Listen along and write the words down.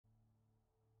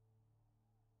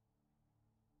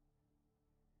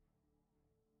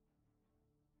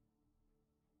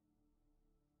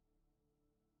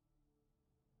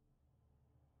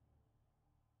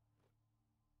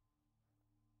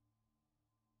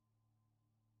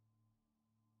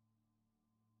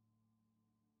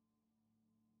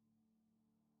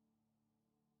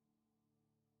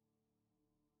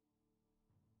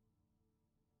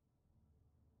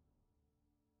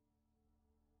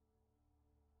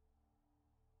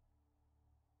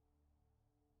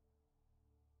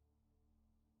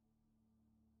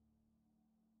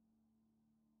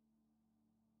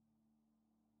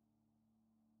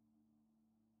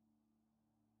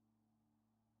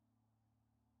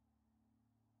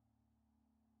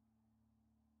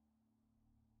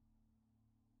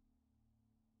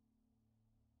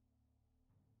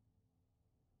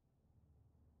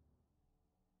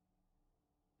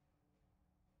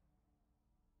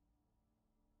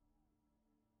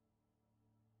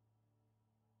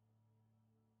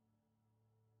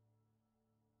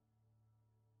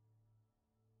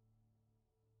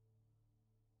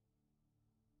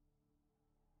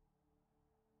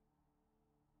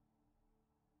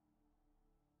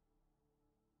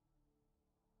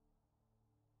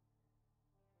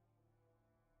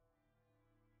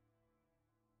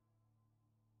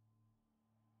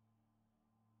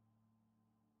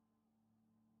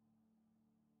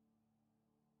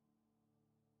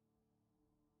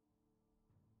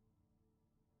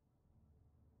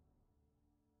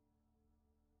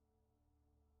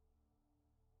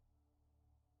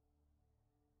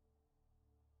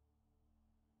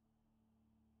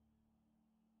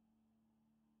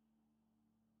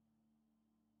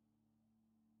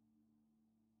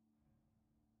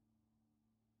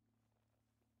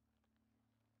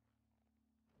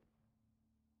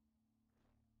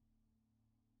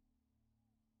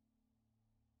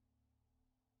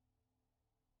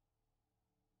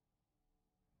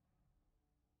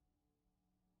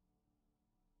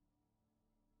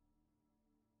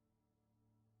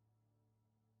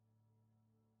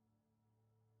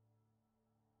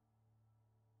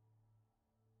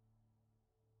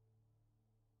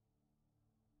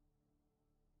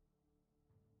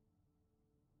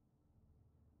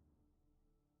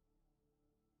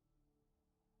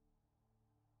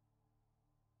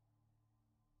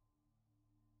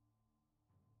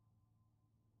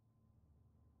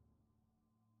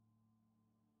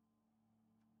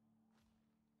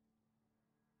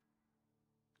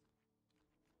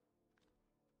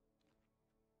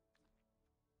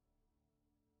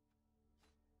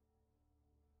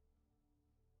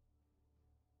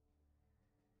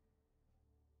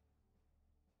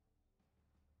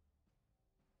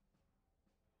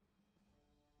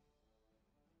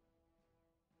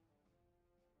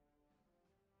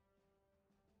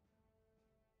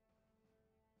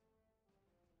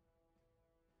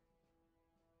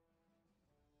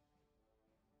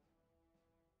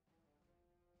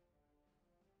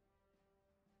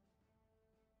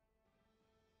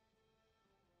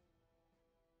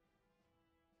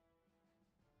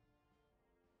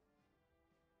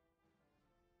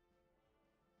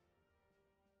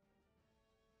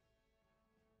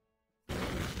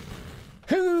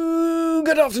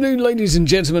Good afternoon, ladies and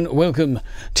gentlemen. Welcome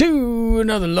to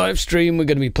another live stream. We're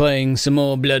going to be playing some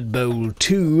more Blood Bowl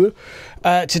 2.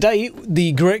 Today,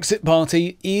 the Grexit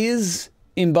party is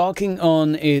embarking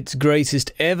on its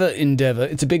greatest ever endeavour.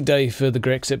 It's a big day for the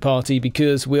Grexit party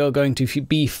because we are going to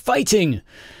be fighting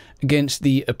against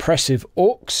the oppressive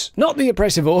Orcs. Not the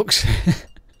oppressive Orcs.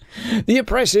 The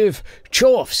oppressive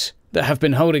Chorfs that have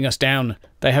been holding us down.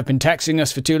 They have been taxing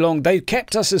us for too long. They've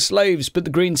kept us as slaves, but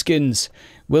the Greenskins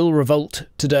will revolt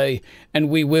today, and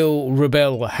we will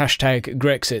rebel. Hashtag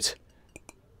Grexit.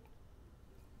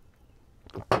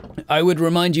 I would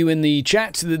remind you in the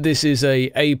chat that this is a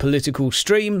apolitical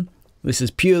stream. This is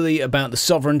purely about the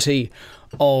sovereignty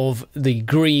of the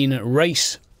green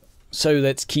race. So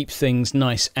let's keep things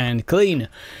nice and clean.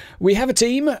 We have a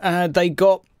team. They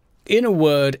got, in a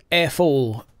word,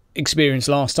 F-all experience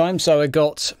last time. So I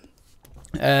got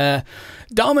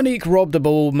Dominique robbed the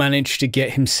ball, managed to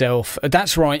get himself,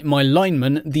 that's right, my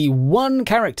lineman, the one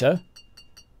character,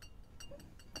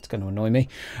 it's going to annoy me,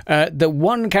 the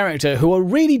one character who I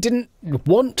really didn't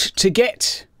want to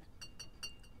get,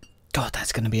 God,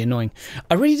 that's going to be annoying.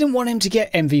 I really didn't want him to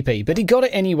get MVP, but he got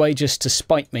it anyway just to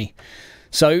spite me.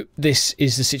 So this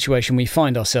is the situation we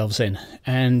find ourselves in,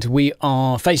 and we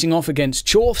are facing off against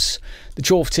Chorfs. The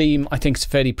Chorf team, I think, is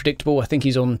fairly predictable. I think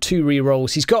he's on 2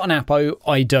 rerolls. He's got an Apo,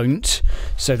 I don't,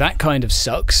 so that kind of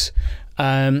sucks.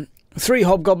 3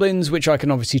 Hobgoblins, which I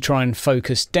can obviously try and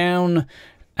focus down,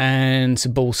 and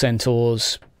some Bull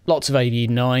Centaurs, lots of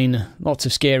 89, lots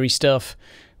of scary stuff.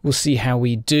 We'll see how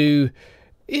we do.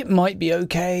 It might be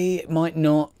okay, it might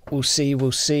not. We'll see,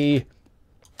 we'll see.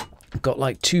 Got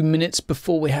like 2 minutes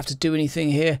before we have to do anything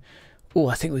here. Oh,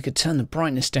 I think we could turn the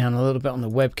brightness down a little bit on the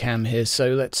webcam here. So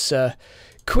let's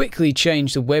quickly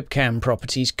change the webcam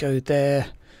properties. Go there.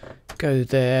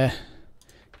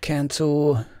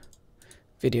 Cancel.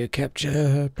 Video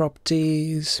capture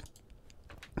properties.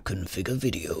 Configure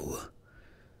video.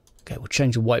 Okay, we'll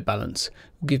change the white balance.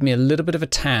 Will give me a little bit of a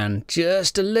tan.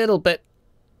 Just a little bit.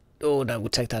 Oh no, we'll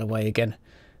take that away again.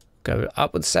 Go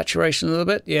up with saturation a little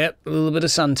bit. Yep, a little bit of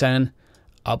suntan.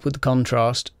 Up with the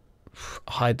contrast.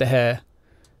 Hide the hair.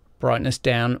 Brightness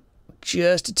down.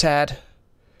 Just a tad.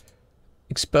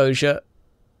 Exposure.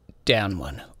 Down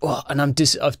 1. Oh, and I've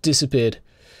disappeared.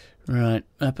 Right.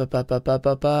 Up.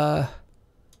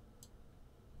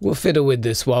 We'll fiddle with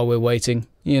this while we're waiting.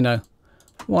 You know.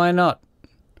 Why not?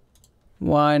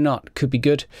 Why not? Could be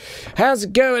good. How's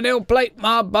it going, ill plate,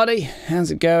 my buddy?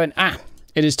 How's it going? Ah,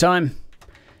 it is time.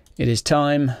 It is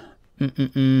time.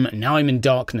 Now I'm in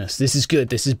darkness. This is good.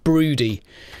 This is broody.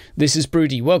 This is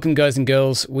broody. Welcome, guys and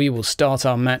girls. We will start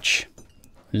our match.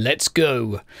 Let's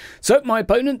go. So my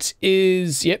opponent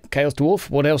is, yep, Chaos Dwarf.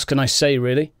 What else can I say,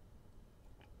 really?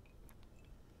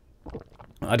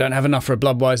 I don't have enough for a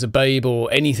Bloodwiser Babe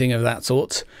or anything of that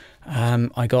sort.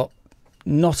 I got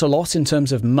not a lot in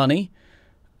terms of money.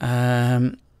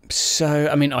 So,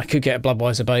 I mean, I could get a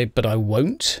Bloodwiser Babe, but I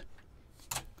won't.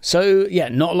 So, yeah,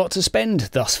 not a lot to spend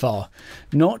thus far.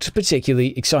 Not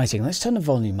particularly exciting. Let's turn the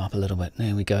volume up a little bit.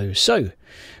 There we go. So,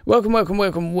 welcome.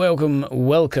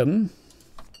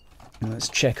 Let's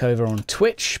check over on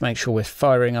Twitch. Make sure we're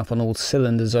firing up on all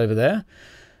cylinders over there.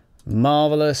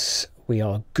 Marvellous. We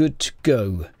are good to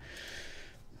go.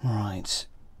 Right.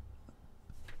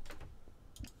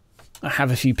 I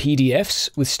have a few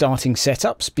PDFs with starting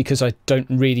setups because I don't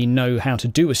really know how to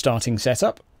do a starting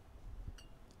setup.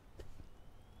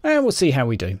 And we'll see how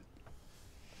we do.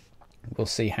 We'll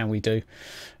see how we do.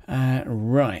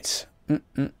 Right.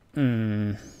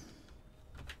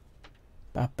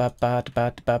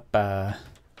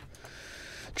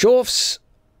 Chorfs,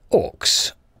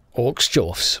 Orcs. Orcs,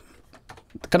 Chorfs.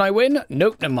 Can I win?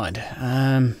 Nope, never mind.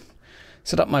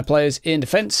 Set up my players in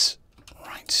defence.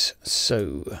 Right,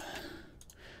 so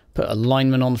put a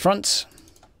lineman on the front.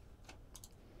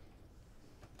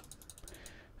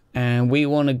 And we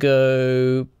want to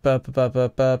go.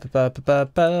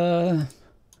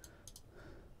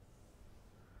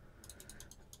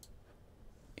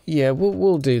 Yeah,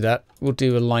 we'll do that. We'll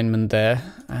do a lineman there,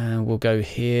 and we'll go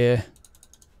here.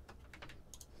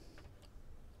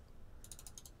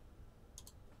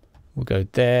 We'll go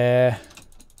there.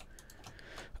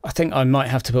 I think I might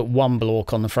have to put 1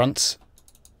 block on the fronts.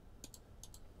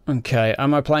 Okay,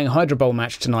 am I playing a Hydra Bowl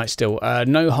match tonight still?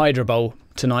 No Hydra Bowl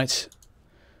tonight.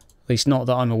 At least not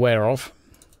that I'm aware of.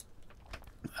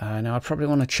 Now I probably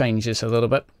want to change this a little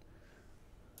bit.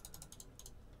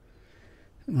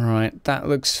 Right, that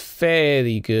looks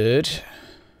fairly good.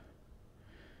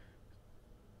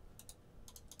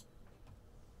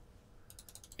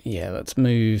 Yeah, let's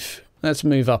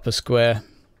move up a square.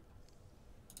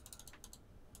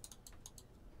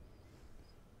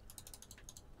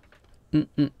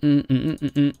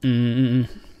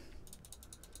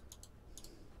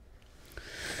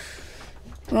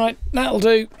 Right, that'll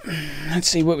do. Let's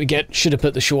see what we get. Should have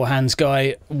put the sure hands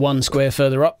guy 1 square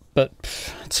further up, but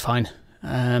it's fine.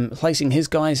 Placing his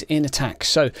guys in attack.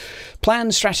 So,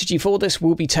 planned strategy for this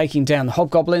will be taking down the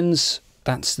hobgoblins.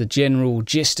 That's the general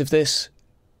gist of this.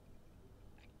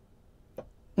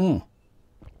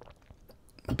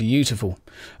 Beautiful.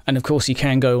 And of course, he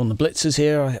can go on the blitzers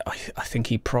here. I think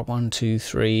he prop 1, 2,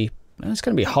 3. It's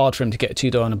going to be hard for him to get a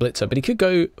 2-die on a blitzer, but he could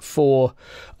go for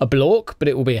a block, but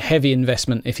it will be a heavy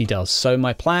investment if he does. So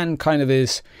my plan kind of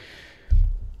is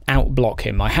outblock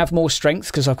him. I have more strength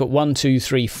because I've got 1, 2,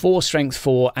 3, 4 strength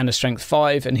 4 and a strength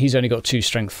 5, and he's only got 2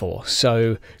 strength 4.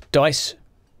 So dice.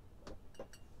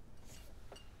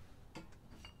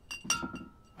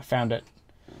 I found it.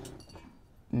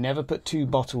 Never put 2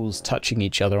 bottles touching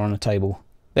each other on a table.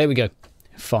 There we go.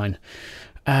 Fine.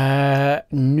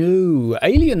 No.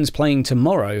 Aliens playing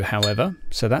tomorrow, however,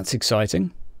 so that's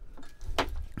exciting.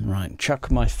 Right, chuck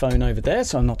my phone over there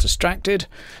so I'm not distracted.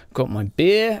 Got my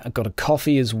beer. I've got a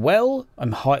coffee as well.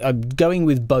 I'm going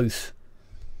with both.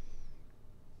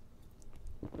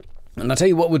 And I'll tell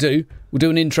you what we'll do. We'll do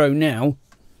an intro now.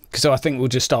 So I think we'll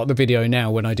just start the video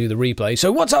now when I do the replay. So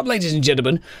what's up, ladies and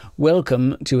gentlemen?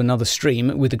 Welcome to another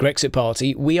stream with the Grexit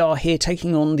party. We are here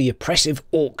taking on the oppressive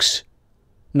Orcs.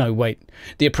 No, wait.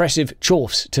 The oppressive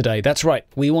Chorfs today. That's right.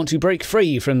 We want to break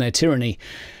free from their tyranny.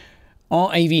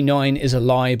 Our AV9 is a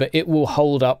lie, but it will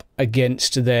hold up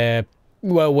against their,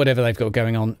 well, whatever they've got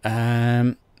going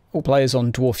on. All players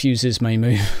on dwarf fuses may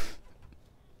move.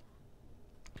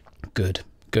 Good.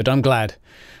 Good. I'm glad.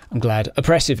 I'm glad.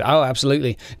 Oppressive. Oh,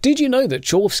 absolutely. Did you know that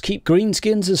Chorfs keep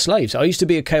greenskins as slaves? I used to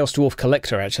be a Chaos Dwarf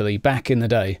collector, actually, back in the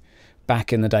day.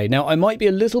 Back in the day. Now, I might be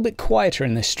a little bit quieter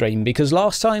in this stream because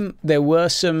last time there were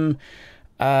some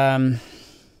rather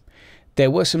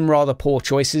poor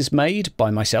choices made by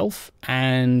myself,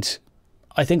 and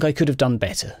I think I could have done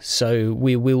better. So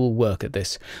we will work at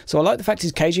this. So I like the fact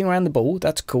he's caging around the ball.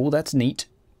 That's cool. That's neat.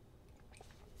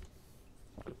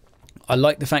 I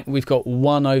like the fact we've got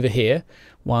 1 over here.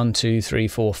 1, 2, 3,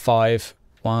 4, 5.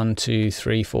 1, 2,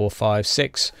 3, 4, 5,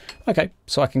 6. Okay,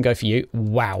 so I can go for you.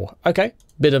 Wow. Okay,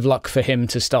 bit of luck for him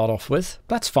to start off with.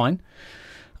 That's fine.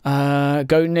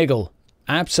 Go niggle.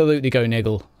 Absolutely go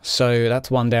niggle. So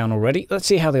that's 1 down already. Let's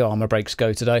see how the armor breaks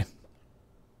go today.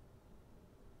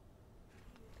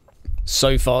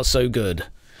 So far, so good.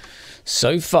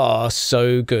 So far,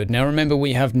 so good. Now remember,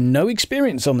 we have no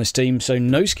experience on this team, so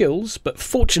no skills. But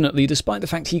fortunately, despite the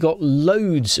fact he got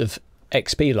loads of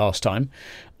XP last time,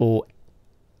 or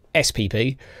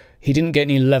SPP, he didn't get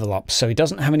any level ups, so he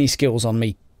doesn't have any skills on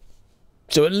me.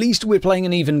 So at least we're playing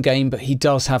an even game, but he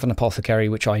does have an apothecary,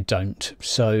 which I don't.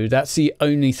 So that's the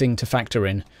only thing to factor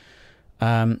in.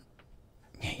 Yeah,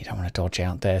 you don't want to dodge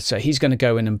out there. So he's going to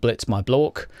go in and blitz my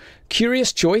block.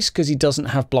 Curious choice, because he doesn't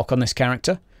have block on this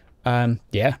character.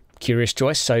 Yeah, curious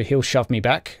choice. So he'll shove me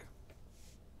back.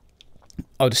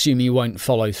 I'd assume he won't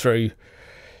follow through.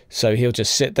 So he'll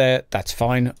just sit there. That's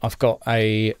fine. I've got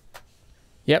a...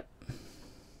 Yep.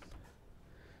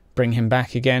 Bring him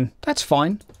back again. That's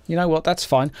fine. You know what? That's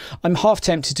fine. I'm half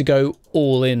tempted to go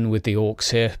all in with the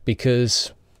Orcs here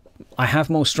because I have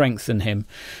more strength than him.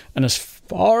 And as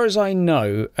far as I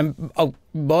know...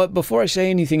 but before I say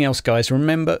anything else, guys,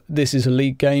 remember this is a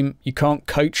league game. You can't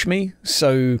coach me.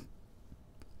 So,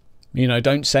 you know,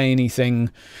 don't say anything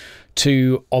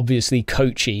too obviously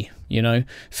coachy. You know,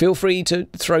 feel free to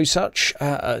throw such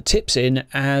tips in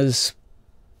as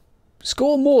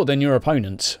score more than your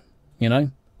opponents. You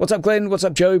know, what's up, Glenn? What's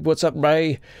up, Job? What's up,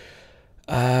 Ray?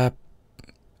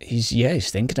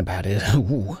 He's thinking about it.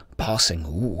 Ooh, passing.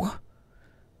 Ooh,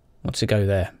 what's to go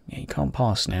there? Yeah, you can't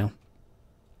pass now.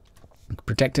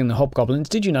 Protecting the hobgoblins.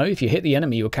 Did you know if you hit the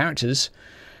enemy, your character's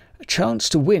chance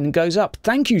to win goes up?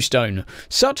 Thank you, Stone.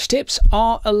 Such tips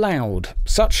are allowed.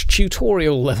 Such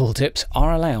tutorial level tips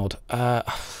are allowed.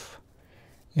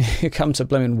 Here comes a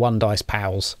blooming 1 dice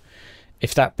pals.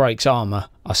 If that breaks armor,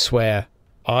 I swear.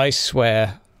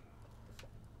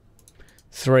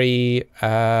 3.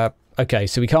 Okay,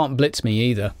 so he can't blitz me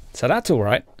either. So that's all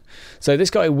right. So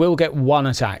this guy will get 1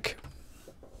 attack.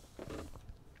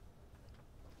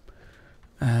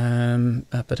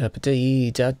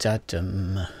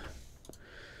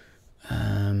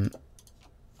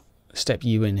 Step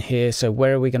you in here. So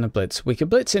where are we going to blitz? We could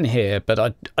blitz in here,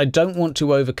 but I don't want to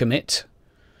overcommit.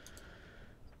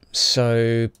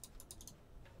 So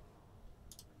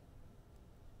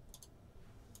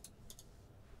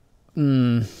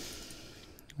one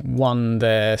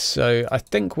there. So I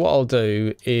think what I'll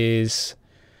do is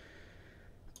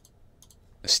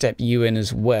step you in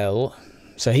as well.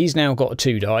 So he's now got a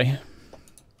 2 die.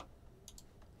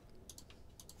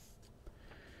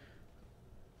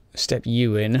 Step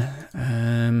you in.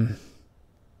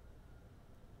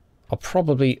 I'll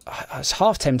probably... It's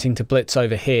half tempting to blitz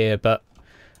over here, but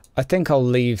I think I'll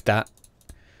leave that.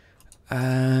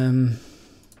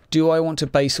 Do I want to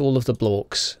base all of the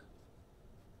blocks?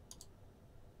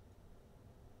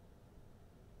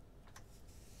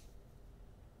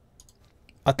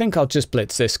 I think I'll just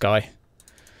blitz this guy.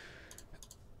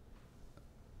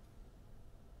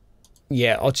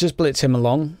 Yeah, I'll just blitz him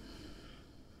along.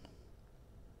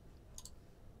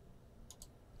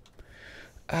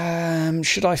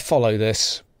 Should I follow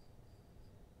this?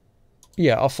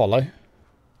 Yeah, I'll follow.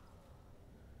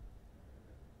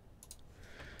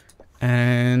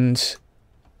 And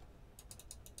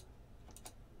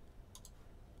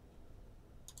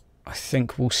I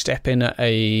think we'll step in at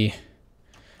a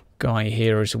guy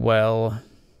here as well.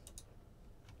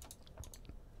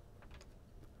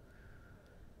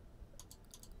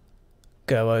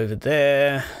 Go over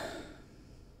there.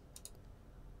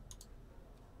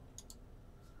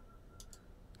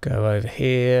 Go over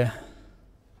here.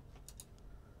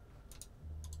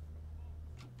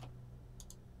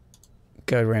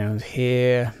 Go around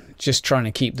here. Just trying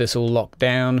to keep this all locked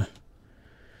down.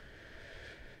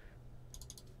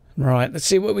 Right, let's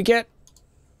see what we get.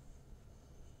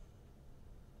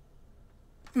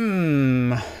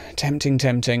 Tempting,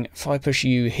 tempting. If I push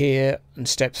you here and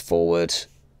step forward.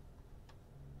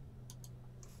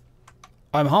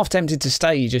 I'm half tempted to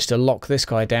stay just to lock this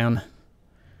guy down.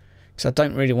 Because I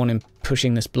don't really want him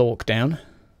pushing this block down.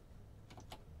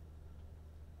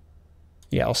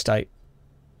 Yeah, I'll stay.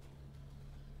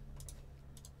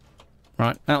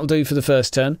 Right, that'll do for the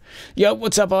first turn. Yo,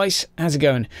 what's up, Ice? How's it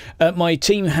going? My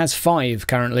team has 5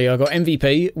 currently. I got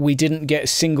MVP. We didn't get a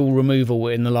single removal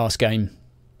in the last game.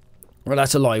 Well,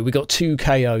 that's a lie. We got 2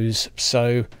 KOs.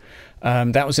 So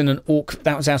that was in an Orc.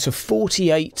 That was out of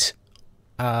 48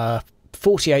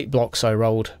 blocks I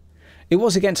rolled. It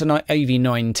was against an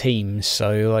AV9 team,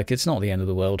 so like it's not the end of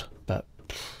the world. But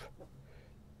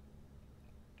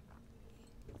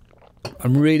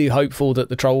I'm really hopeful that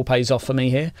the troll pays off for me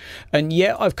here. And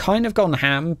yeah, I've kind of gone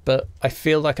ham, but I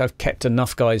feel like I've kept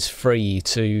enough guys free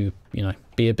to, you know,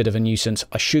 be a bit of a nuisance.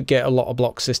 I should get a lot of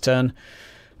blocks this turn.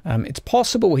 It's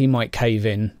possible he might cave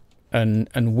in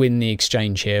and win the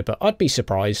exchange here, but I'd be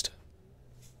surprised.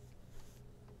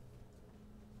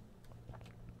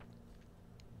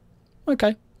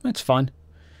 Okay, that's fine.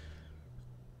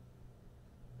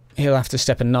 He'll have to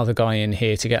step another guy in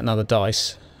here to get another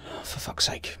dice. Oh, for fuck's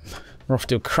sake. We're off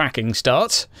to a cracking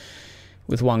start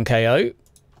with 1 KO.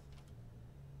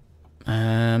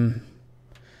 So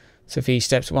if he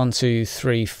steps 1, 2,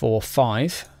 3, 4,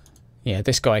 5. Yeah,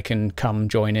 this guy can come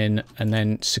join in and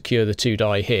then secure the 2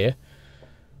 die here.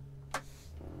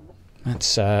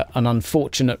 That's an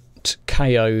unfortunate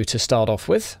KO to start off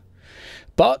with.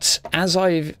 But as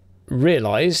I've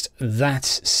realised, that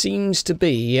seems to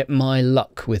be my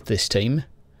luck with this team.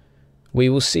 We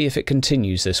will see if it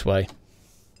continues this way.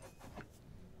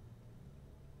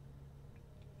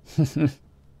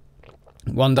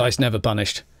 1 dice never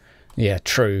punished. Yeah,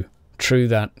 true. True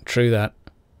that. True that.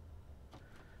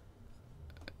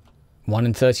 1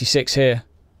 in 36 here.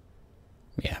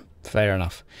 Yeah, fair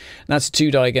enough. That's a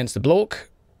 2 die against the block.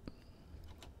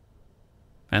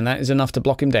 And that is enough to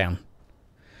block him down.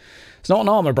 It's not an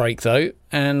armor break though,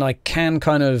 and I can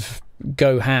kind of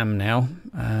go ham now.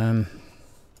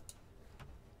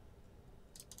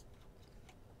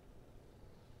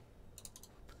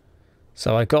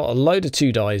 So I got a load of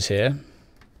 2 dies here.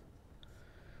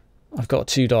 I've got a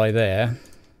 2 die there.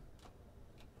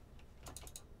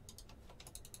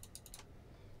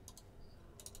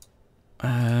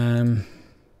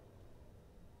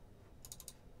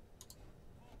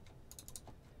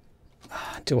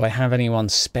 Do I have anyone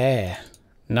spare?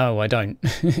 No, I don't.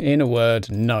 In a word,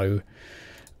 no.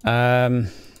 1,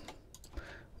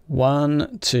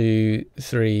 2,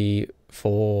 3,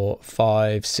 4,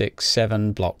 5, 6,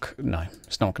 7 block. No,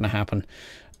 it's not going to happen.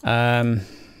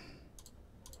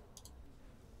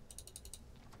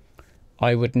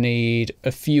 I would need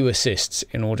a few assists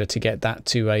in order to get that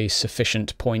to a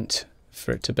sufficient point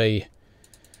for it to be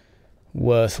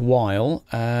worthwhile.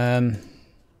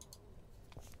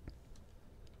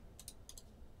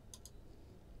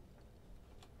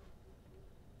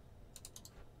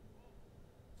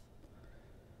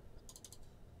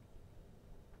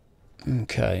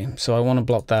 Okay, so I want to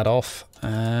block that off.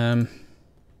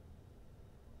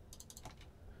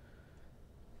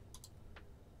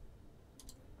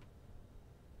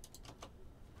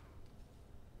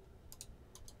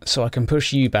 so I can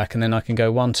push you back, and then I can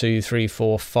go 1, 2, 3,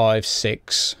 4, 5,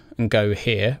 6 and go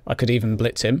here. I could even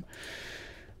blitz him.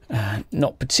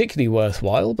 Not particularly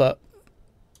worthwhile, but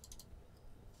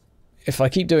if I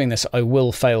keep doing this, I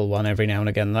will fail one every now and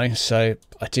again, though. So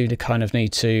I do kind of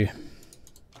need to...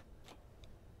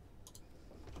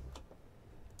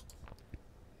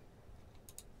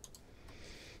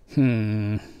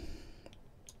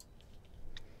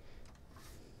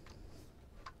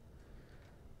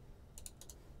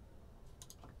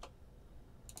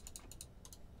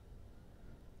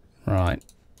 Right.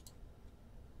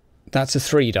 That's a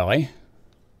 3 die.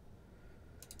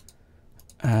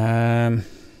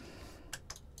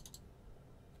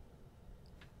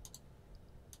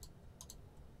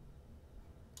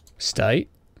 Stay.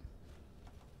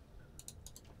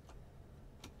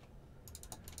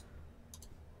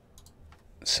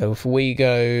 So if we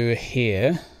go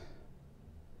here,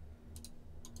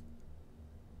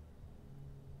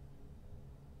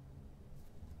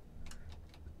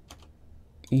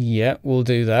 yeah, we'll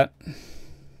do that.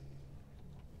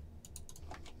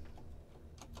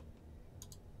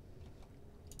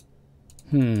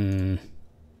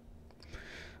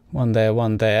 One there,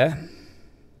 one there.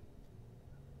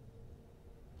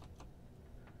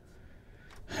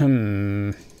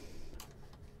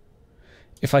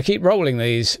 If I keep rolling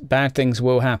these, bad things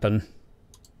will happen.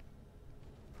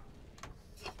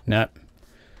 No.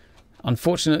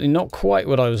 Unfortunately, not quite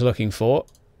what I was looking for.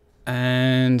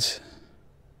 And...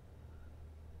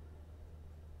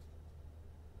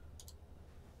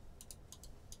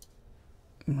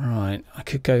 right, I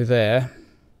could go there.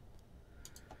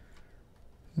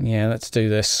 Yeah, let's do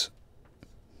this.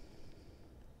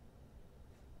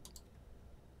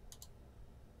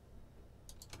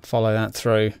 Follow that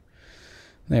through.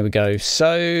 There we go.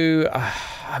 So,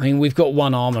 I mean, we've got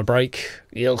 1 armor break.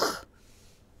 Ugh.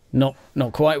 Not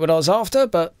quite what I was after,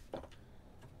 but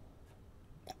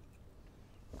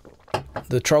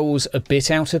the troll's a bit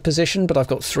out of position, but I've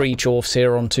got 3 Chorfs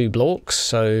here on 2 blocks,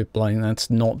 so like, that's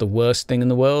not the worst thing in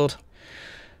the world.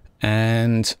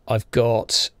 And I've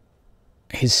got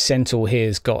his centaur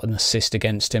here's got an assist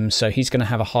against him, so he's going to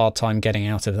have a hard time getting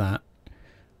out of that,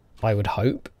 I would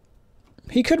hope.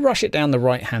 He could rush it down the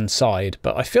right-hand side,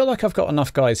 but I feel like I've got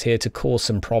enough guys here to cause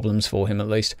some problems for him at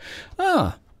least.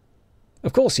 Ah,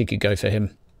 of course he could go for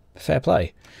him. Fair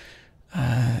play.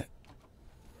 At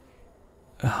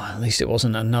least it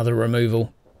wasn't another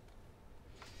removal.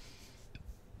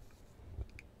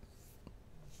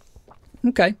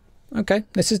 Okay, okay,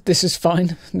 this is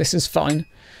fine. This is fine.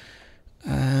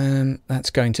 That's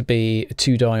going to be a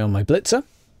 2 die on my blitzer.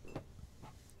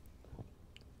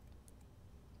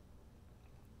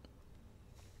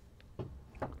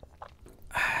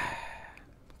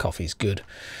 Coffee's good.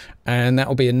 And that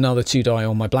will be another 2 die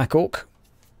on my Black Orc.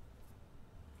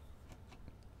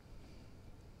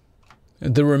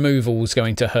 The removal's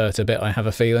going to hurt a bit, I have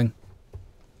a feeling.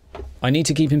 I need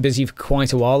to keep him busy for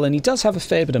quite a while, and he does have a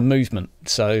fair bit of movement,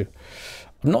 so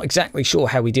I'm not exactly sure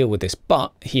how we deal with this,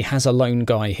 but he has a lone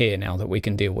guy here now that we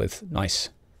can deal with. Nice.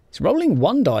 He's rolling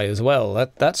 1 die as well.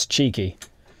 That's cheeky.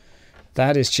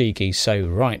 That is cheeky. So,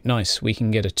 right, nice. We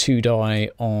can get a 2 die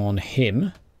on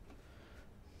him.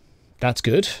 That's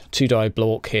good. 2 die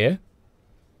block here.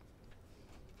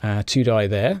 2 die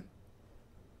there.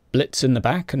 Blitz in the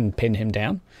back and pin him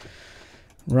down.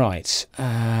 Right.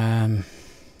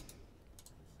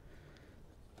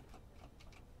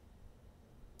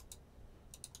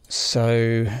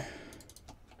 So...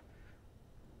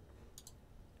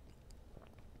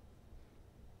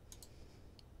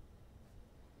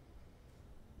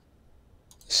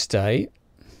 stay.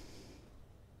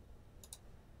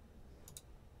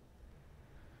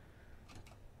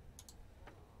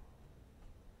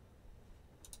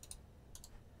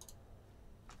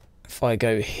 If I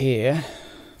go here,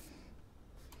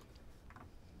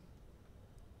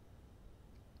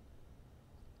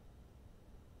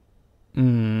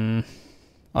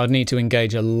 I'd need to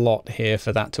engage a lot here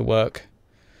for that to work.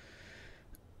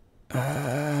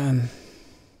 Right.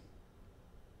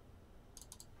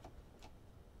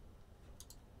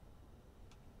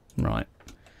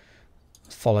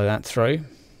 Follow that through.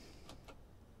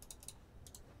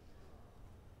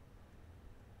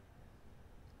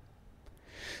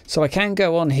 So I can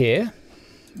go on here.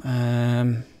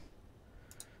 I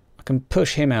can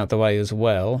push him out the way as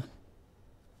well.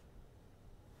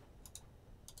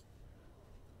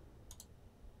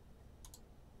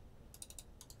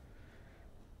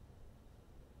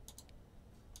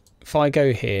 If I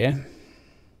go here,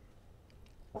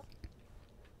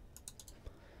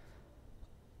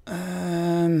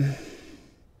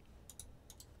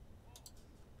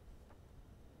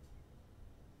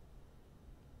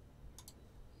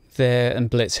 there and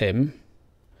blitz him.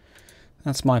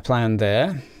 That's my plan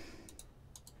there.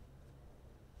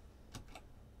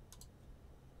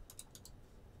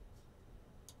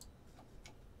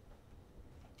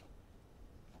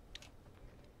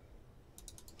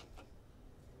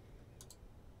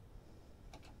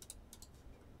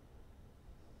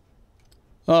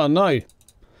 Oh no.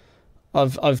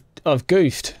 I've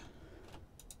goofed.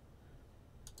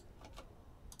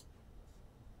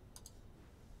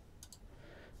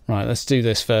 Right, let's do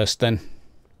this first then.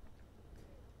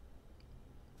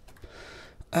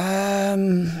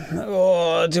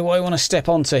 Oh, do I want to step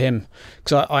onto him?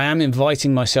 Because I am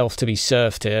inviting myself to be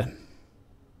served here.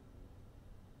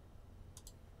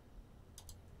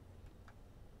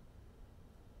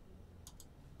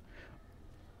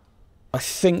 I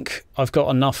think I've got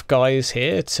enough guys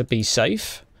here to be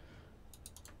safe.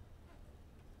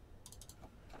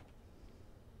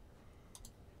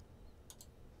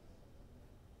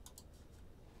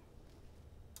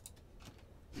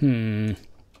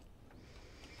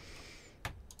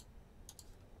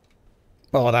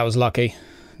 Oh, that was lucky.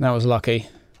 That was lucky.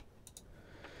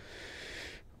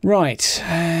 Right,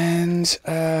 and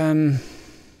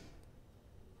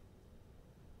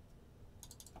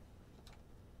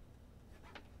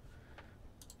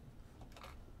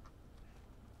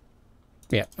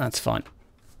yeah, that's fine.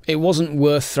 It wasn't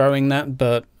worth throwing that,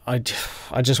 but I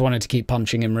just wanted to keep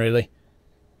punching him, really.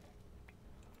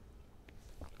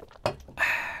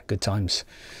 Good times.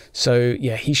 So,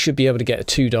 yeah, he should be able to get a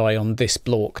 2-die on this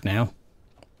Blork now.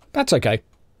 That's okay.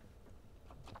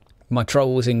 My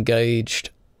troll was engaged.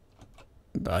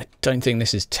 I don't think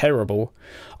this is terrible.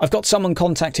 I've got someone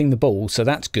contacting the ball, so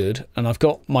that's good. And I've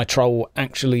got my troll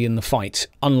actually in the fight,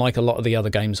 unlike a lot of the other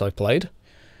games I've played.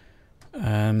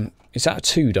 Is that a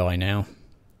 2-die now?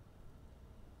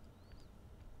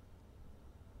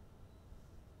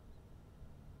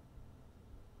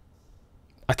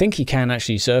 I think he can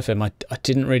actually surf him. I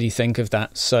didn't really think of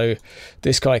that. So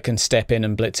this guy can step in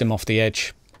and blitz him off the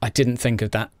edge. I didn't think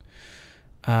of that.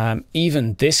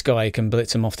 Even this guy can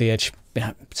blitz him off the edge.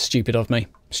 Yeah, stupid of me.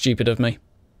 Stupid of me.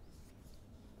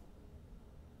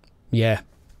 Yeah,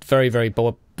 very, very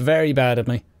bad of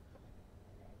me.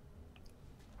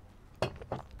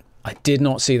 I did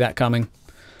not see that coming.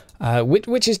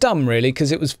 Which is dumb, really,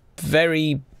 because it was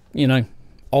very, you know,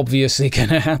 obviously going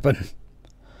to happen.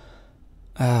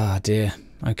 Ah, dear.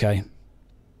 Okay.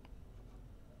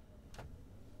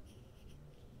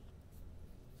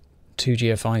 Two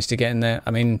GFIs to get in there.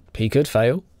 I mean, he could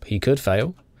fail. He could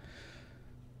fail.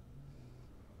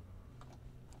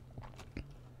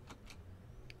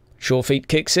 Sure feet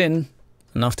kicks in.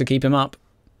 Enough to keep him up.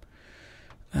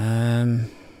 Not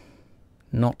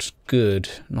good.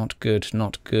 Not good.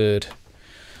 Not good.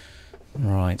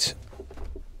 Right.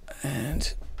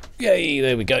 And yay,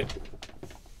 there we go.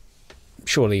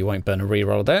 Surely you won't burn a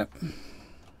reroll there.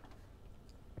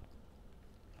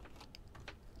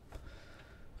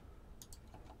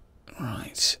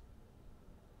 Right.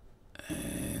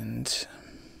 And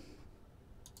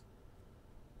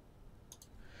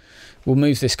we'll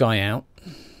move this guy out.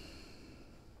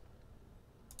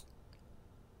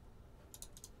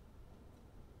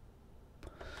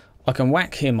 I can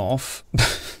whack him off.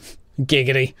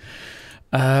 Giggity.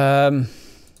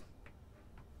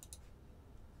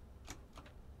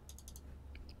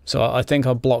 So I think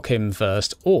I'll block him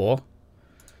first, or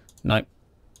no,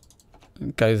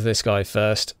 go with this guy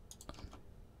first.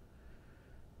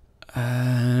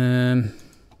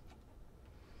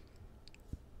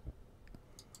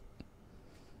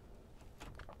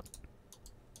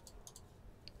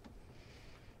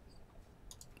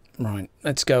 Right,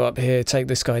 let's go up here, take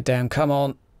this guy down. Come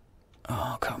on.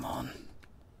 Oh, come on.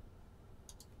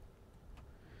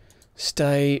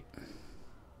 Stay.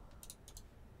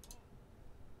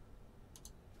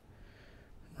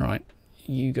 Right,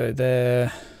 you go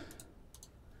there.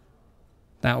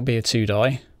 That'll be a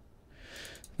 2-die.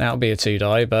 That'll be a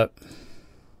 2-die, but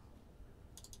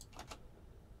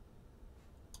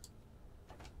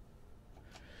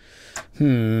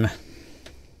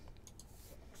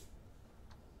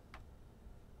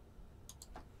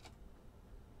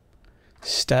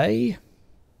stay.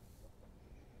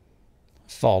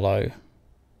 Follow.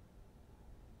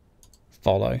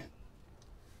 Follow.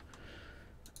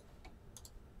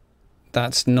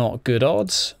 That's not good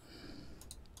odds.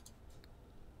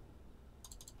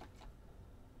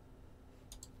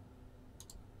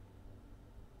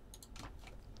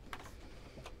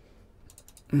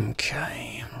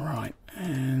 Okay, right.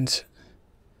 And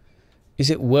is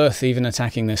it worth even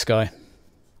attacking this guy?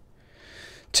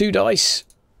 2 dice.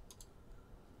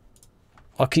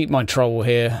 I'll keep my troll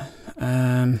here.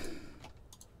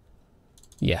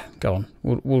 Yeah, go on.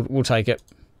 We'll take it.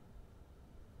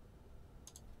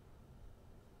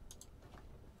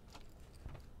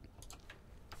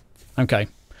 Okay.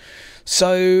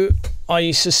 So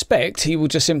I suspect he will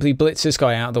just simply blitz this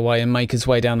guy out of the way and make his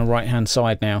way down the right-hand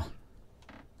side now.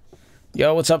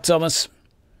 Yo, what's up, Thomas?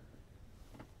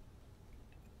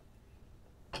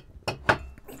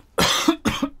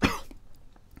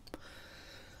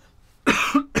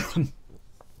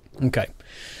 Okay.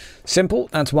 Simple.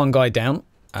 That's one guy down.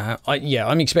 Yeah,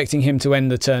 I'm expecting him to end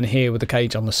the turn here with the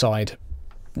cage on the side.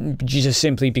 Just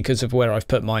simply because of where I've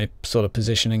put my sort of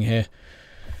positioning here.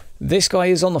 This guy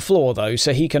is on the floor, though,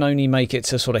 so he can only make it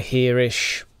to sort of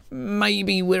here-ish.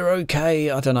 Maybe we're okay.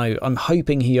 I don't know. I'm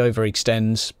hoping he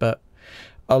overextends, but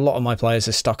a lot of my players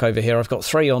are stuck over here. I've got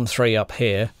 3-on-3 up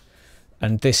here,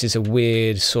 and this is a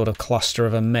weird sort of cluster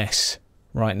of a mess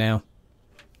right now.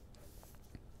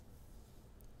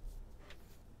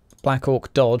 Black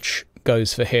Orc dodge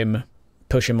goes for him,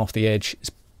 push him off the edge.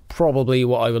 It's probably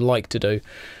what I would like to do.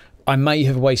 I may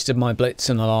have wasted my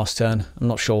blitz in the last turn. I'm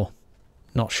not sure.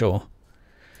 Not sure.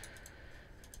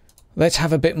 Let's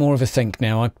have a bit more of a think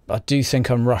now. I do think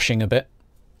I'm rushing a bit.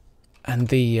 And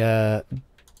the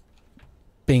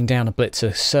being down a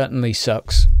blitzer certainly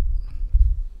sucks.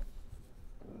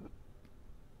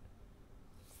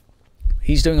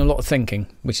 He's doing a lot of thinking,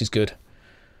 which is good.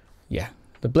 Yeah.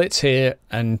 The blitz here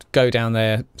and go down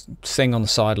there, thing on the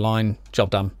sideline,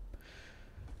 job done.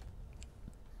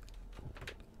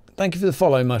 Thank you for the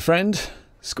follow, my friend.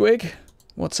 Squig,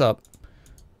 what's up?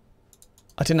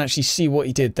 I didn't actually see what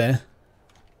he did there.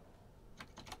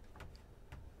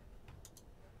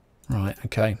 Right,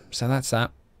 okay, so that's that.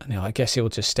 Now I guess he'll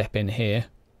just step in here.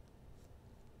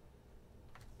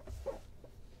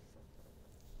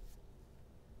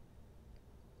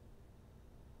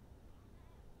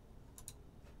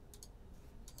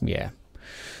 Yeah.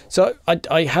 So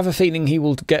I have a feeling he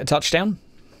will get a touchdown.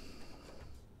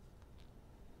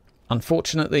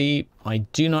 Unfortunately, I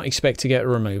do not expect to get a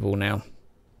removal now.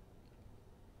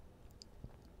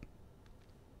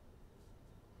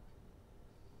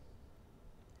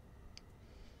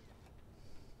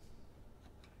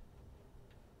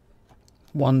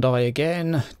 One die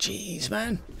again. Jeez,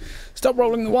 man. Stop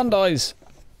rolling the one dies.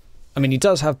 I mean, he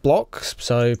does have blocks,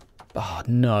 so... Oh,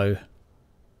 no.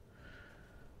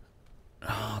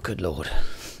 Oh, good lord.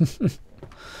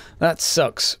 That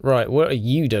sucks. Right, what are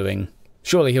you doing?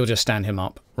 Surely he'll just stand him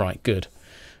up. Right, good.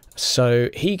 So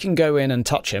he can go in and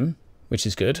touch him, which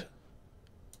is good.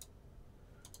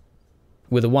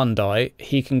 With a one die,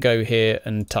 he can go here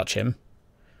and touch him.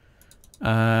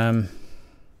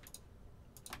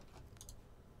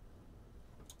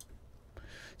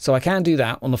 So I can do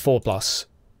that on the 4+.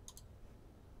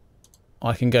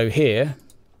 I can go here,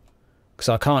 because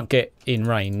I can't get in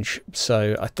range.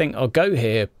 So I think I'll go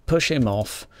here, push him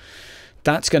off.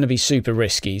 That's going to be super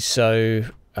risky. So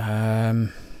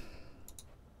and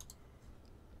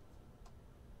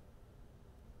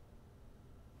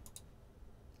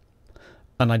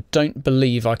I don't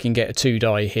believe I can get a 2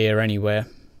 die here anywhere.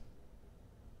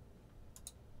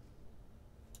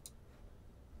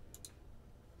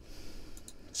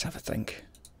 Let's have a think.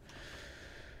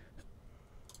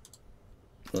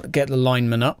 Get the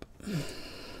lineman up.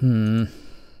 I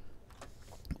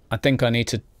think I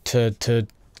need to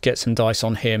get some dice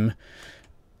on him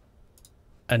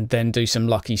and then do some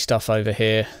lucky stuff over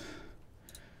here.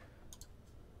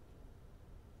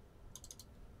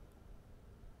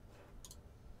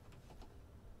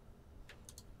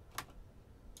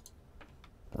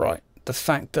 Right, the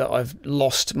fact that I've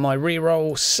lost my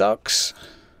reroll sucks.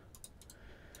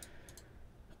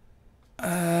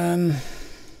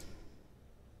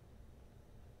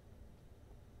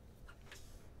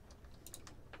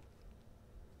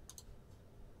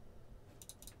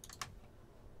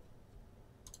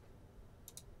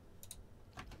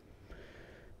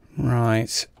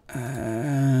 Right.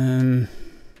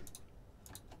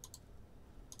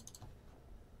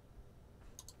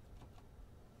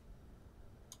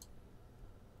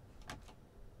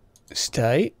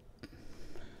 Stay.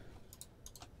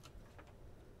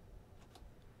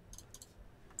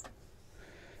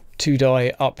 Two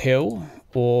die uphill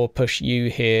or push you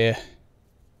here.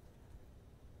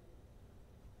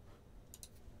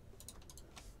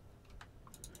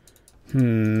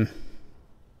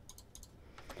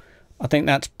 I think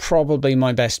that's probably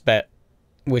my best bet,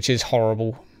 which is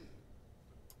horrible.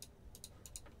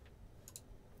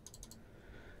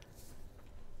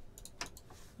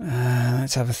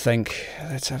 Let's have a think.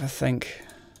 Let's have a think.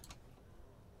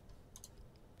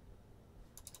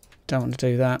 Don't want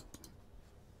to do that.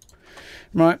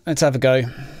 Right, let's have a go.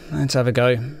 Let's have a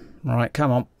go. Right,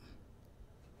 come on.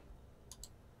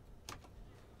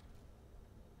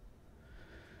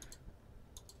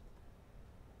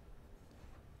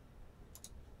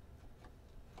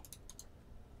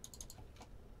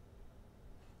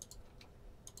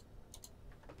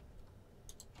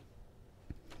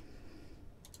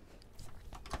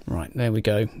 Right, there we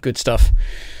go. Good stuff.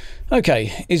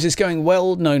 Okay, is this going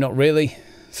well? No, not really.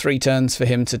 3 turns for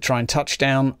him to try and touch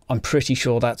down. I'm pretty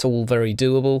sure that's all very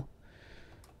doable.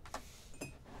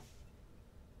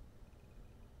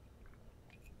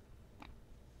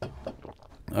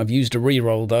 I've used a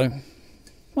reroll though.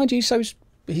 Mind you, so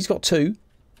he's got 2.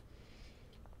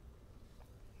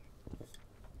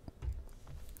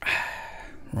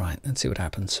 Right, let's see what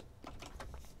happens.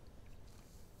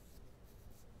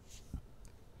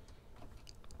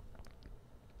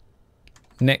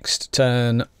 Next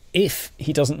turn, if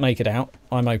he doesn't make it out,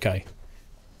 I'm okay.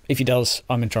 If he does,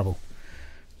 I'm in trouble.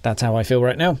 That's how I feel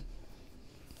right now.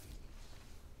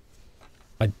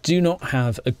 I do not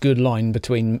have a good line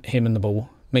between him and the ball.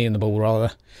 Me and the ball,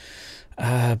 rather.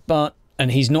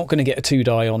 And he's not going to get a 2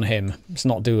 die on him. It's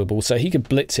not doable. So he could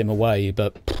blitz him away,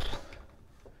 but...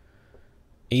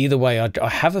 Either way, I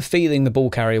have a feeling the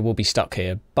ball carrier will be stuck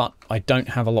here, but I don't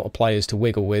have a lot of players to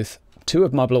wiggle with. 2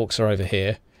 of my blocks are over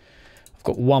here. I've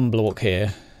got 1 block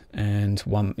here, and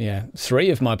 3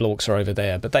 of my blocks are over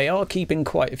there, but they are keeping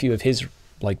quite a few of his,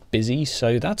 like, busy,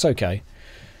 so that's okay.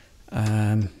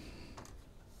 That's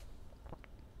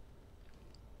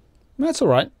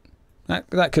alright.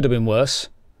 That could have been worse.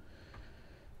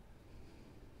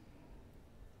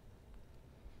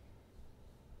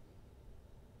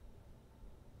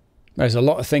 There's a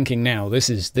lot of thinking now. This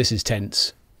is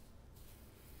tense.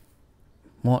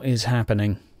 What is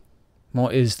happening?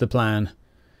 What is the plan?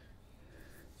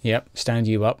 Yep, stand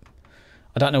you up.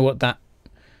 I don't know what that...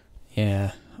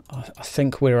 Yeah, I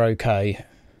think we're okay.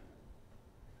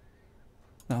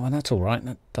 Oh, well, that's alright.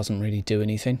 That doesn't really do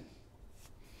anything.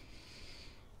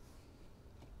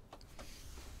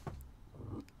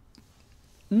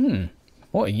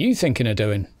 What are you thinking of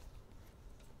doing?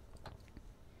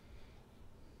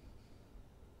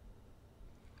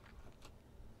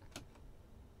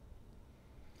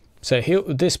 So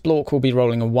this block will be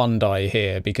rolling a 1 die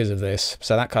here because of this,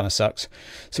 so that kind of sucks.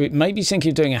 So it may be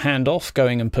thinking of doing a handoff,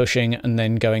 going and pushing, and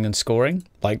then going and scoring.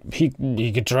 Like, he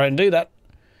could try and do that.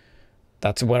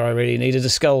 That's where I really needed a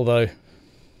skull, though.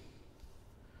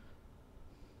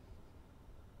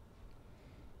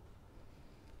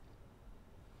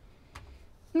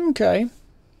 Okay.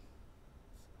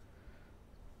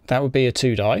 That would be a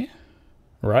 2 die,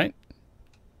 right?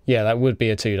 Yeah, that would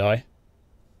be a 2 die.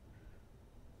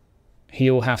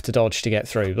 He'll have to dodge to get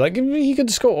through. Like, he could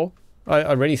score.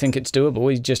 I really think it's doable.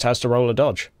 He just has to roll a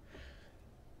dodge.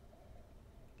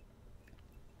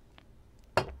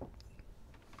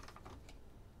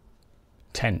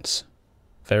 Tense.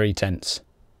 Very tense.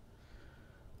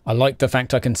 I like the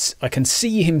fact I can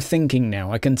see him thinking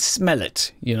now. I can smell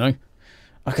it, you know?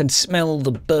 I can smell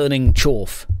the burning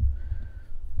chorf.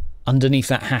 Underneath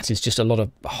that hat is just a lot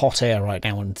of hot air right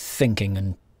now and thinking,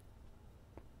 and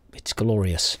it's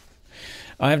glorious.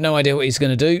 I have no idea what he's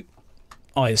going to do.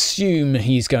 I assume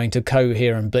he's going to co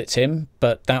here and blitz him,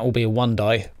 but that will be a 1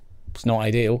 die. It's not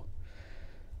ideal.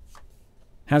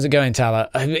 How's it going,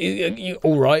 Tala?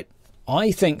 All right.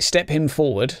 I think step him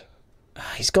forward.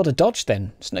 He's got to dodge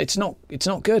then. It's not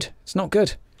good. It's not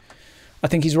good. I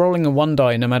think he's rolling a 1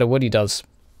 die no matter what he does.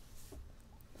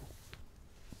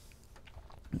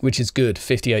 Which is good.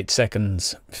 58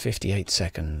 seconds. 58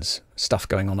 seconds. Stuff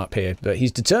going on up here. But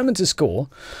he's determined to score.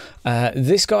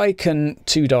 This guy can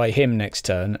 2 die him next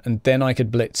turn, and then I could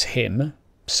blitz him.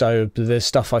 So there's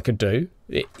stuff I could do.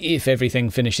 If everything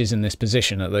finishes in this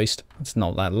position, at least. It's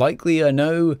not that likely, I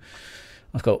know.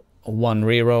 I've got 1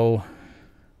 reroll.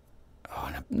 Oh,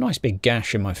 and a nice big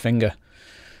gash in my finger.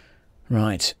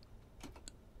 Right.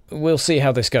 We'll see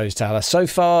how this goes, Tala. So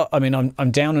far, I mean,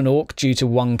 I'm down an orc due to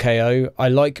 1 KO. I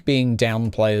like being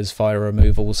down players' fire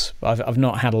removals. I've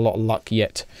not had a lot of luck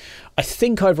yet. I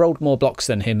think I've rolled more blocks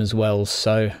than him as well,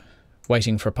 so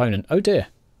waiting for opponent. Oh dear.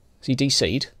 Is he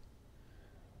DC'd?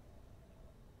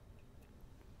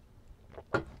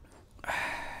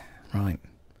 Right.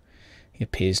 He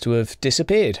appears to have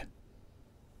disappeared.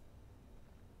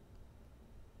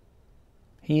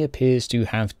 He appears to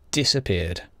have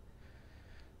disappeared.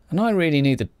 And I really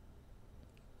need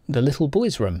the little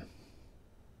boy's room.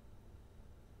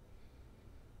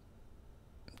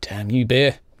 Damn you,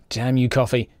 beer. Damn you,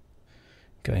 coffee.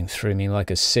 Going through me like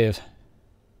a sieve.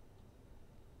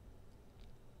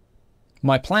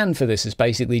 My plan for this is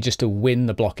basically just to win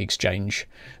the block exchange.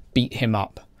 Beat him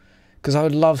up. Because I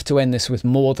would love to end this with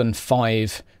more than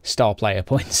 5 star player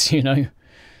points, you know?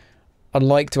 I'd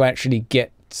like to actually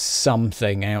get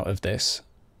something out of this.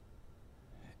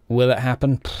 Will it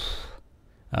happen?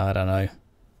 I don't know.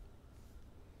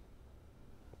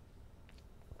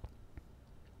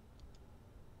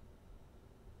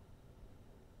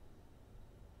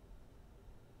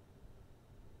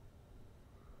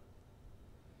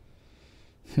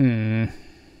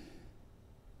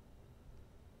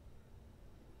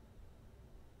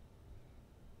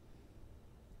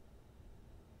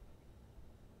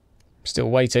 Still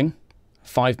waiting.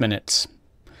 5 minutes.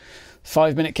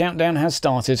 5-minute countdown has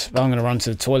started. I'm going to run to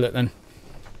the toilet then.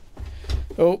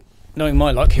 Oh, knowing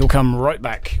my luck, he'll come right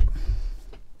back.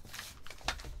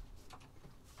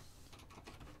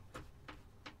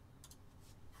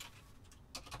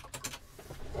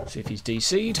 See if he's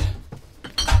DC'd.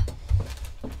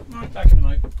 Right, back in a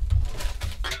moment.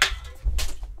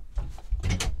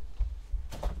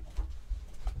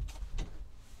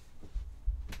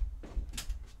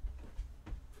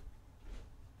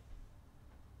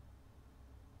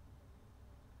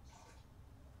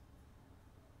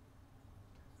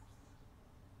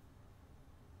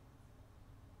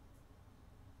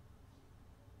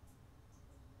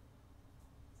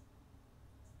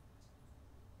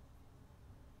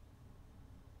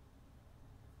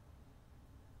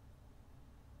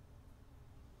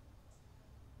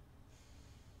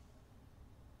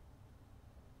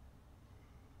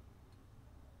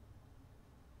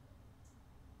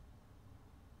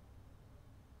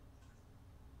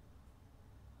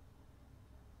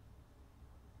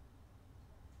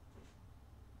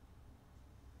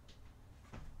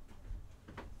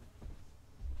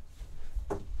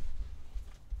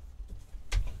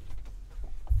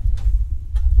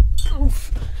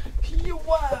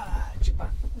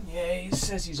 Yeah, he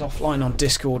says he's offline on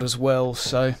Discord as well,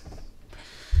 so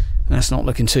that's not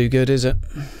looking too good, is it?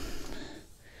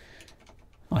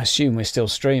 I assume we're still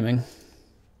streaming.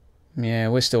 Yeah,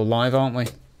 we're still live, aren't we?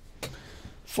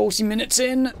 40 minutes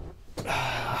in.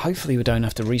 Hopefully we don't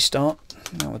have to restart.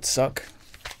 That would suck.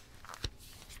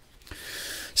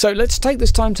 So let's take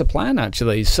this time to plan,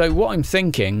 actually. So what I'm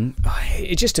thinking,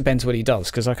 it just depends what he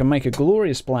does, because I can make a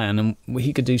glorious plan and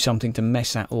he could do something to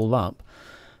mess that all up.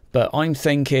 But I'm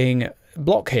thinking,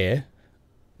 block here,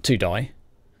 2 die,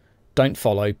 don't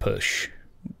follow, push.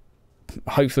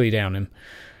 Hopefully down him.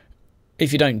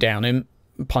 If you don't down him,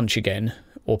 punch again,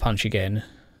 or punch again.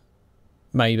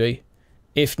 Maybe.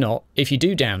 If not, if you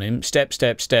do down him, step,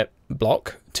 step, step,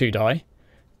 block, 2 die,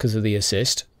 because of the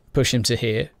assist. Push him to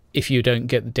here, if you don't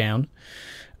get the down.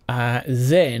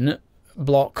 Then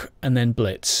block, and then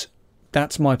blitz.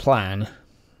 That's my plan.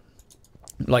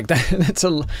 Like that's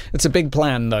a big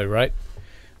plan though, right?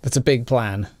 That's a big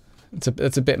plan.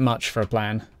 It's a bit much for a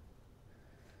plan.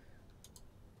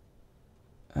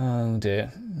 Oh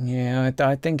dear. Yeah,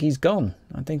 I think he's gone.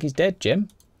 I think he's dead, Jim.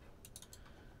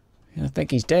 I think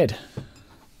he's dead.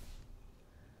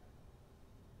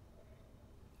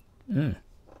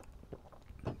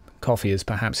 Coffee is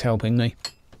perhaps helping me.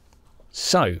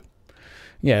 So,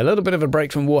 yeah, a little bit of a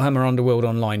break from Warhammer Underworld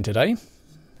Online today.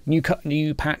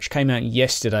 New patch came out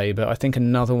yesterday, but I think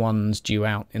another one's due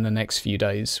out in the next few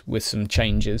days with some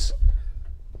changes.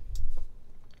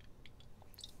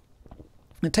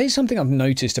 I'll tell you something I've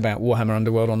noticed about Warhammer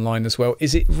Underworld Online as well,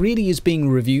 is it really is being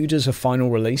reviewed as a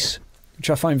final release, which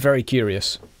I find very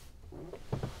curious.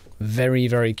 Very,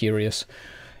 very curious.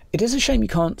 It is a shame you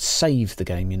can't save the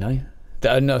game, you know.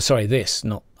 No, sorry, this,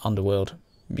 not Underworld.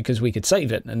 Because we could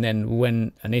save it, and then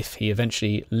when and if he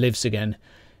eventually lives again,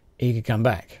 he could come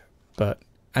back. But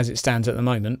as it stands at the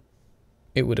moment,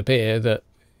 it would appear that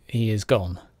he is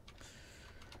gone.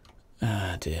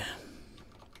 Ah, dear.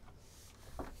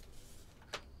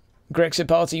 Grexit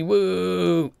party,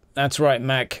 woo! That's right,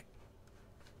 Mac.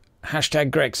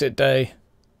 Hashtag Grexit Day.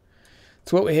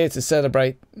 It's what we're here to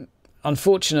celebrate.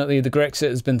 Unfortunately, the Grexit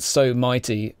has been so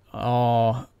mighty.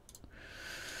 Ah,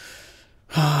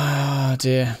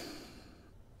 dear.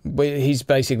 He's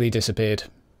basically disappeared.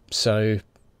 So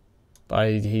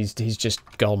he's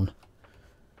just gone.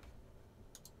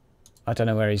 I don't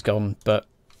know where he's gone, but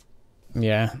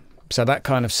yeah. So that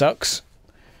kind of sucks.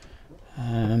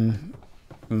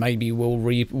 Maybe we'll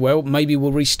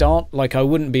restart. Like, I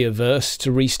wouldn't be averse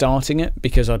to restarting it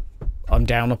because I'm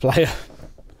down a player.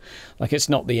 Like, it's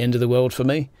not the end of the world for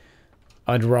me.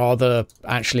 I'd rather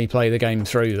actually play the game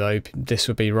through, though. This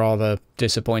would be rather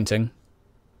disappointing.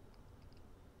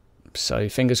 So,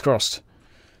 fingers crossed.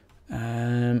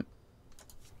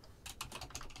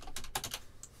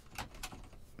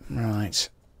 Right.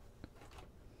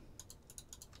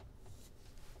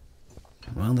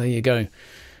 Well, there you go.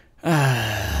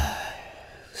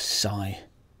 Sigh.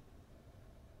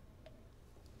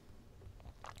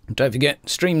 Don't forget,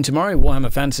 stream tomorrow,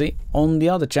 Warhammer Fantasy, on the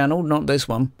other channel, not this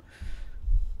one.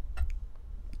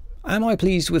 Am I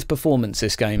pleased with performance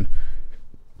this game?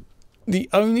 The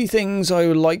only things I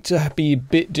would like to be a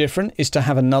bit different is to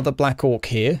have another Black Orc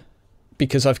here,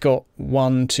 because I've got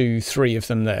 1, 2, 3 of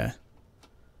them there.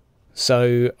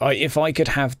 So if I could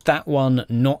have that one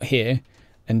not here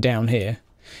and down here,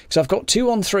 because I've got 2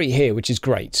 on 3 here, which is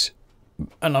great.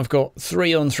 And I've got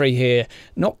 3 on 3 here.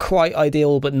 Not quite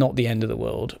ideal, but not the end of the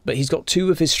world. But he's got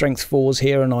 2 of his strength 4s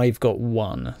here, and I've got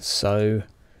 1. So,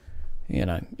 you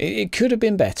know, it could have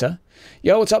been better.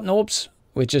 Yo, what's up, Norbs?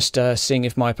 We're just seeing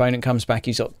if my opponent comes back.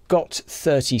 He's got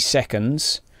 30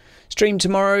 seconds. Stream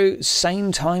tomorrow,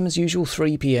 same time as usual,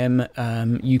 3 PM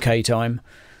UK time.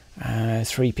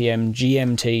 3 PM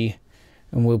GMT.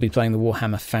 And we'll be playing the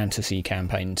Warhammer Fantasy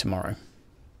campaign tomorrow.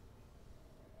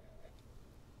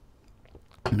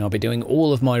 And I'll be doing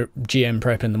all of my GM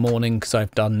prep in the morning because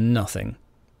I've done nothing.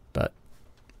 But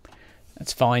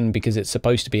that's fine because it's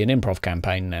supposed to be an improv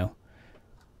campaign now.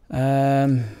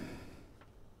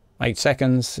 8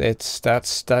 seconds. That's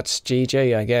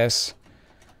GG, I guess.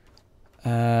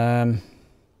 I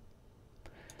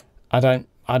don't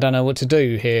know what to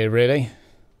do here really.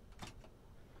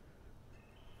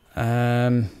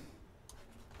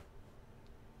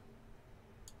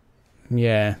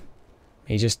 Yeah.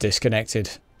 He just disconnected.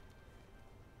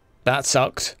 That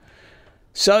sucked.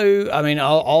 So, I mean,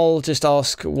 I'll just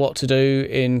ask what to do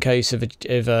in case of a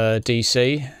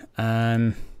DC.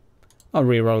 I'll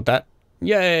reroll that.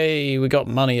 Yay, we got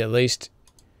money at least.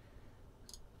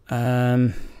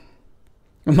 My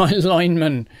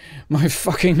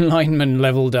fucking lineman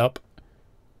leveled up.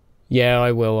 Yeah,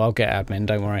 I will. I'll get admin,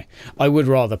 don't worry. I would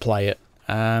rather play it.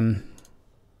 Right,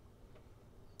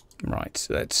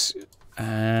 let's...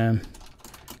 can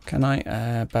I,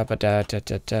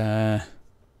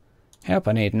 help,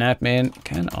 I need an admin.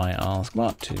 Can I ask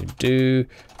what to do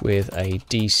with a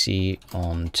DC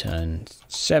on turn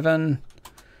 7?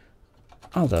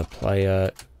 Other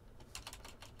player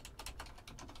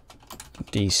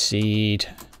DC'd.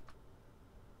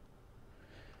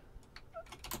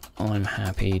 I'm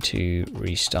happy to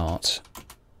restart.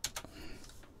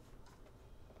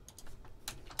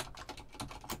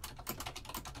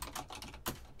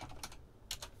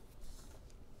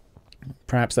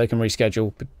 Perhaps they can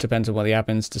reschedule, but depends on what the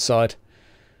admins decide.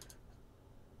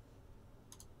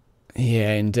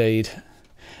 Yeah, indeed.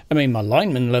 I mean, my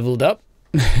lineman leveled up.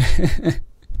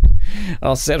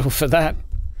 I'll settle for that.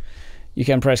 You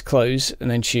can press close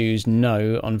and then choose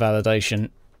no on validation.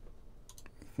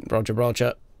 Roger,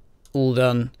 roger. All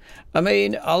done. I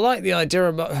mean, I like the idea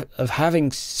of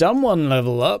having someone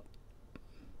level up.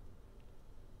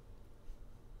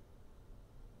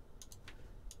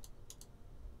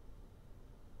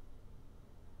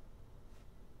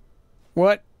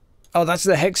 What? Oh, that's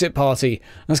the Grexit party.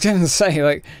 I was going to say,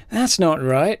 like, that's not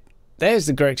right. There's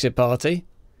the Grexit party.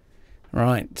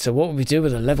 Right, so what would we do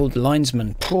with a leveled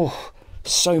linesman? Oh,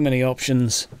 so many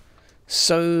options.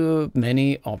 So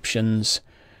many options.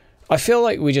 I feel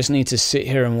like we just need to sit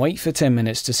here and wait for 10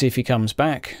 minutes to see if he comes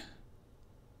back.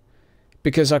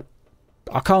 Because I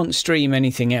can't stream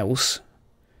anything else.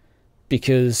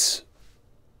 Because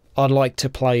I'd like to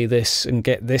play this and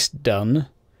get this done.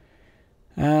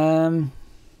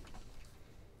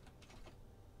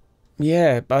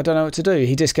 Yeah, but I don't know what to do.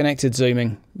 He disconnected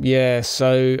zooming. Yeah,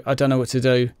 so I don't know what to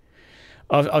do.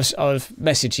 I've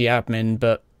messaged the admin,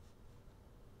 but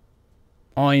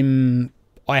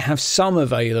I have some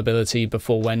availability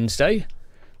before Wednesday,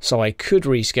 so I could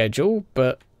reschedule,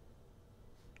 but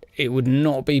it would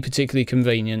not be particularly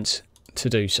convenient to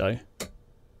do so.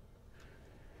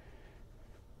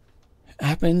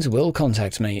 Admins will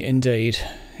contact me, indeed.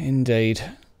 Indeed.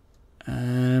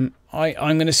 I'm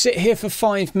going to sit here for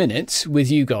 5 minutes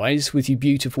with you guys, with you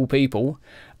beautiful people,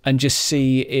 and just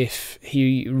see if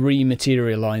he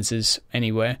rematerializes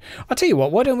anywhere. I'll tell you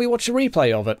what, why don't we watch a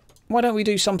replay of it? Why don't we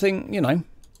do something, you know,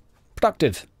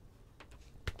 productive?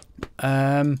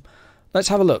 Let's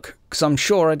have a look, because I'm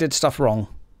sure I did stuff wrong.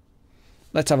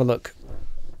 Let's have a look.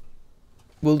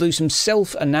 We'll do some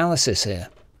self-analysis here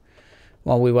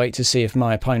while we wait to see if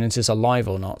my opponent is alive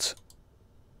or not.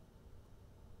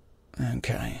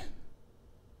 Okay.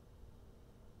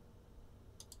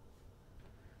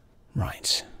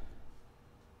 Right.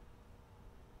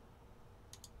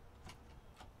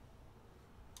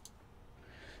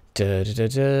 Da da da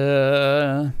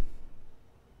da.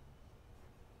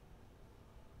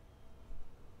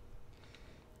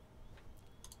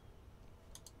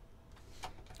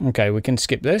 Okay, we can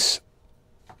skip this.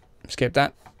 Skip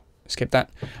that. Skip that.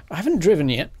 I haven't driven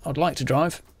yet. I'd like to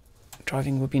drive.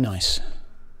 Driving would be nice.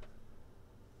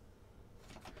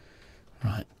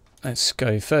 Right, let's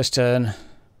go first turn.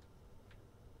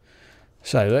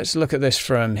 So let's look at this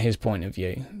from his point of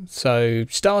view. So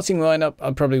starting lineup, I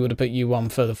probably would have put you one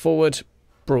further forward,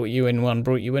 brought you in one,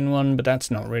 but that's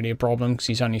not really a problem because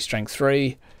he's only strength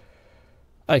 3.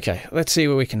 Okay, let's see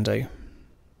what we can do.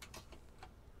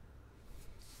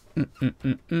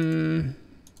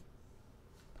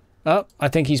 Oh, I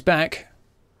think he's back.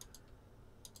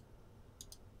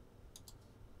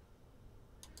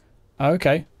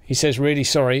 Okay, he says really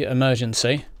sorry,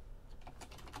 emergency.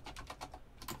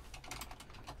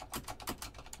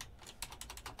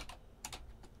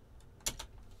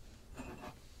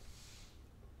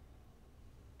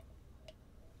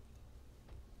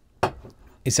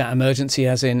 Is that emergency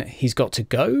as in he's got to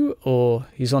go, or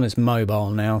he's on his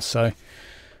mobile now? So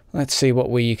let's see what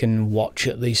we can watch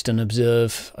at least and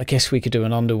observe. I guess we could do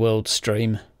an Underworld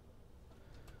stream.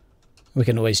 We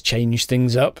can always change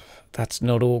things up. That's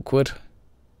not awkward.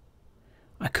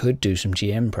 I could do some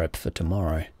GM prep for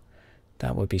tomorrow.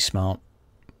 That would be smart.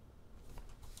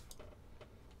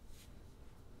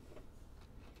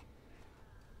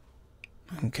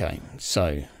 Okay,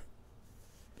 so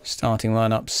starting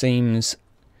lineup seems a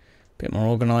bit more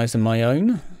organised than my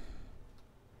own.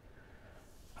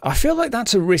 I feel like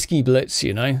that's a risky blitz,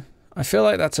 you know. I feel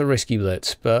like that's a risky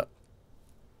blitz, but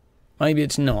maybe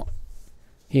it's not.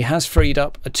 He has freed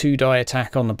up a 2-die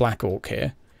attack on the Black Orc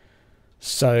here.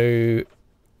 So,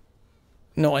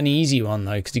 not an easy one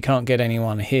though, because he can't get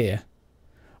anyone here.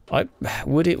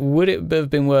 Would it have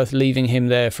been worth leaving him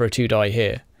there for a 2-die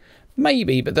here?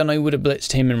 Maybe, but then I would have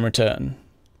blitzed him in return.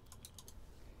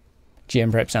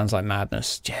 GM prep sounds like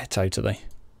madness. Yeah, totally.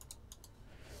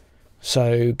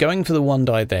 So, going for the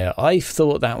 1-die there, I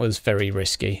thought that was very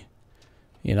risky.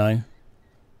 You know?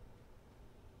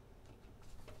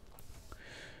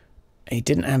 He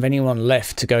didn't have anyone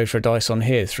left to go for a dice on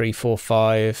here. 3, 4,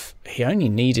 5. He only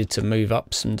needed to move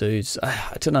up some dudes.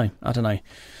 I don't know. I don't know.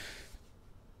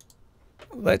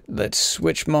 Let's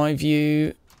switch my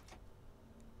view.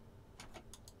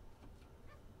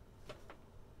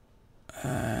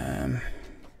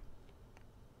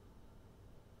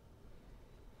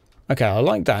 Okay, I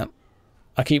like that.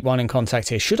 I keep one in contact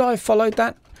here. Should I have followed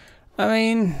that? I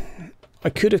mean, I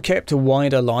could have kept a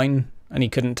wider line and he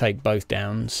couldn't take both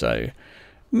down, so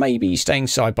maybe staying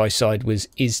side by side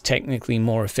is technically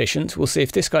more efficient. We'll see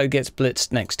if this guy gets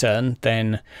blitzed next turn,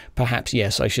 then perhaps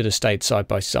yes, I should have stayed side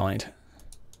by side.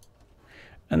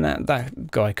 And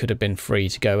that guy could have been free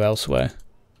to go elsewhere.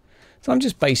 So I'm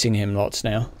just basing him lots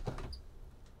now.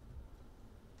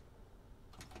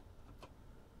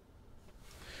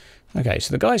 Okay,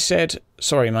 so the guy said,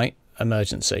 sorry mate,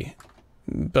 emergency.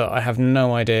 But I have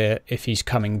no idea if he's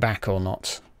coming back or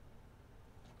not.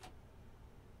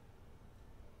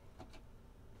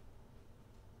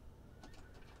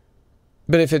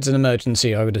 But if it's an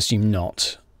emergency, I would assume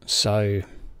not. So,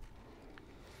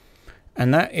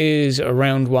 and that is a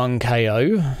round 1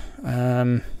 KO,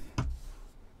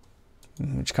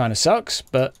 which kind of sucks,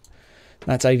 but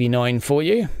that's AV9 for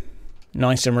you.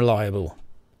 Nice and reliable.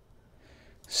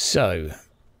 So,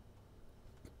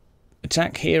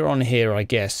 attack here on here, I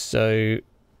guess. So,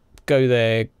 go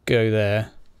there, go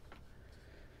there.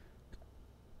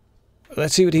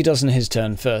 Let's see what he does in his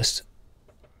turn first.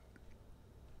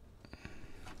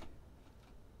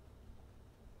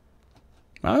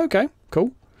 Oh, okay,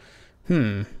 cool.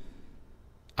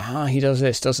 Ah, he does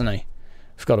this, doesn't he?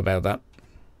 Forgot about that.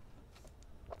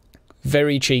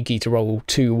 Very cheeky to roll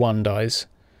 2 1-dies.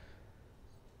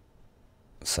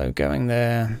 So going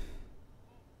there.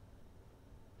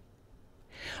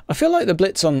 I feel like the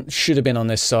blitz on should have been on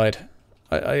this side.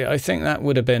 I think that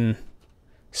would have been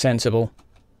sensible.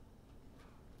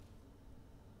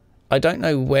 I don't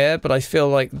know where, but I feel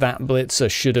like that blitzer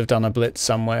should have done a blitz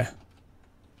somewhere.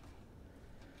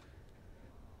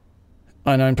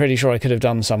 And I'm pretty sure I could have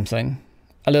done something.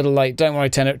 A little late. Don't worry,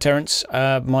 Terence.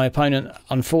 My opponent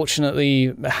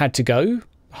unfortunately had to go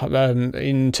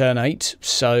in turn 8.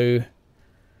 So,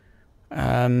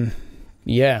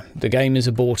 yeah, the game is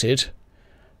aborted.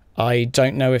 I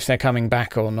don't know if they're coming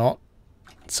back or not.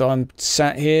 So I'm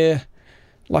sat here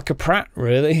like a prat,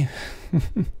 really.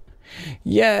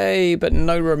 Yay, but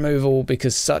no removal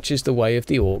because such is the way of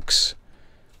the Orcs.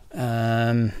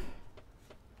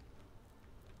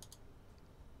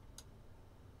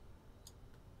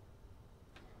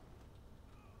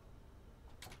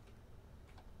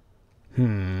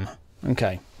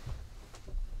 Okay.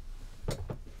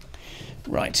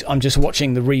 Right, I'm just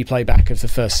watching the replay back of the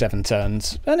first 7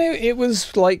 turns, and it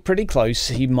was like pretty close.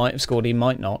 He might have scored, he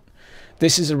might not.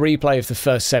 This is a replay of the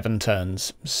first 7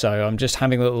 turns, so I'm just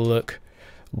having a little look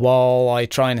while I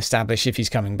try and establish if he's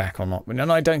coming back or not.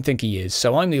 And I don't think he is,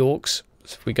 so I'm the Orcs.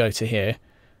 So if we go to here,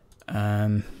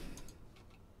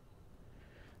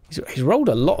 he's rolled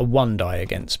a lot of 1-die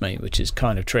against me, which is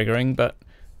kind of triggering, but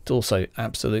it's also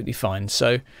absolutely fine.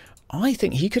 So I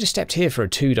think he could have stepped here for a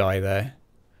 2-die there.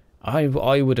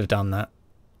 I would have done that.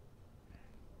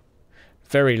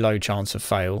 Very low chance of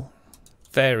fail.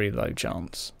 Very low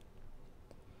chance.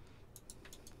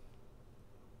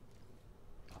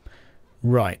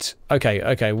 Right. Okay,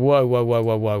 okay. Whoa, whoa, whoa,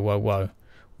 whoa, whoa, whoa, whoa.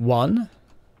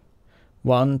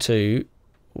 1, 2,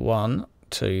 1,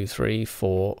 2, 3,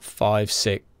 4, 5,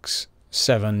 6,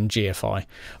 7 GFI.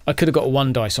 I could have got a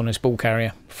 1 dice on this ball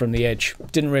carrier from the edge.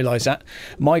 Didn't realise that.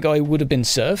 My guy would have been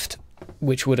surfed,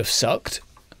 which would have sucked.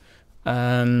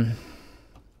 But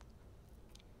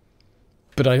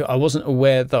I wasn't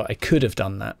aware that I could have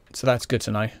done that, so that's good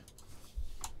to know.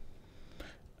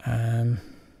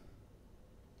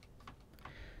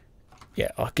 Yeah,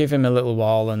 I'll give him a little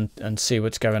while and see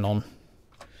what's going on.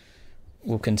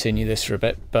 We'll continue this for a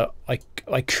bit, but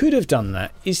I could have done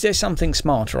that. Is there something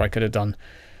smarter I could have done?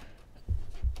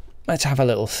 Let's have a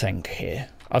little think here.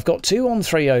 I've got 2 on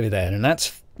 3 over there, and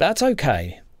that's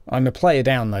okay. I'm a player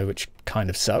down though, which kind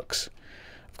of sucks.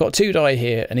 I've got 2 die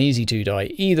here, an easy 2 die.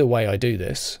 Either way I do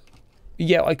this.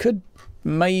 Yeah, I could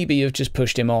maybe have just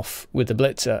pushed him off with the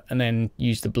blitzer and then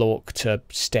used the Blork to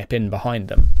step in behind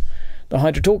them. The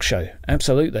Hydra Talk Show,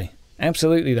 absolutely.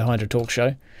 Absolutely the Hydra Talk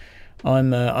Show.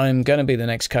 I'm going to be the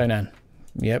next Conan.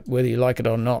 Yep, whether you like it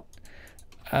or not.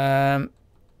 I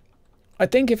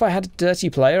think if I had a dirty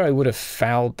player, I would have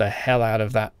fouled the hell out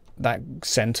of that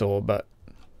centaur, but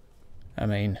I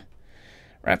mean,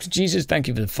 Raptor Jesus, thank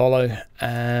you for the follow.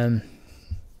 Nah.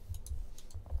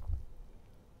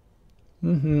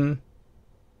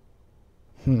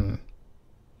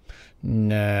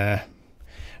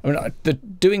 I mean,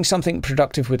 doing something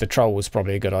productive with the troll was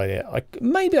probably a good idea.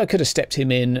 Maybe I could have stepped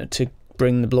him in to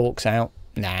bring the Blorks out.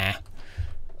 Nah.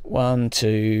 1,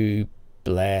 2,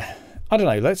 Blair. I don't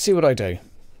know. Let's see what I do.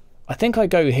 I think I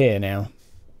go here now.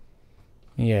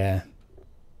 Yeah.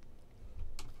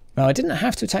 No, I didn't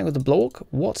have to attack with the Blork.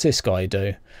 What's this guy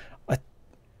do?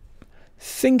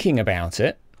 Thinking about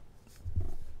it.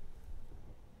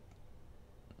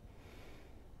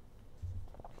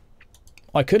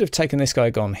 I could have taken this guy,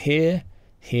 gone here,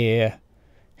 here,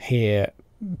 here,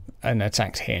 and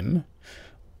attacked him.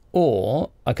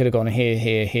 Or I could have gone here,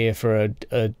 here, here for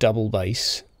a double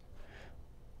base.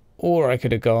 Or I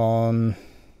could have gone...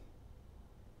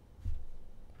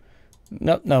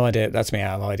 Nope, no idea. That's me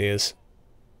out of ideas.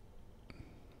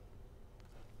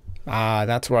 Ah,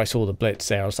 that's where I saw the blitz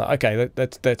there. I was like, okay,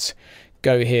 let's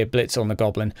go here, blitz on the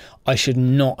goblin. I should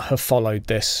not have followed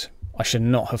this. I should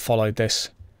not have followed this.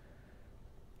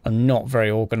 I'm not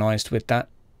very organised with that.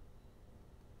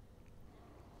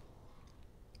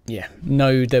 Yeah,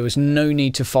 no, there was no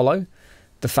need to follow.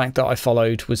 The fact that I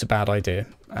followed was a bad idea.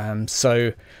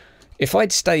 So if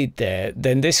I'd stayed there,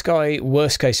 then this guy,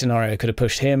 worst case scenario, could have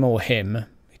pushed him or him.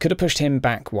 He could have pushed him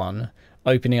back 1,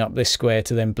 opening up this square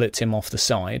to then blitz him off the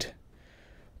side.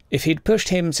 If he'd pushed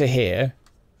him to here,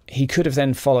 he could have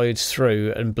then followed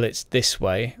through and blitzed this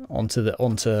way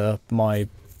onto my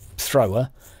thrower.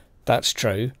 That's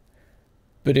true.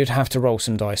 But he'd have to roll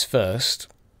some dice first.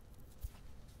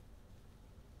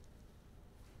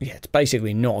 Yeah, it's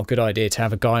basically not a good idea to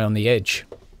have a guy on the edge.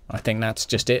 I think that's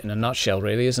just it in a nutshell,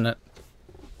 really, isn't it?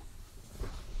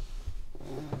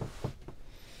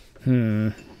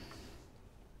 You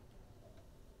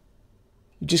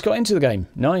just got into the game.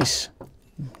 Nice.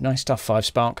 Nice stuff, 5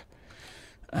 spark.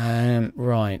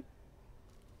 Right.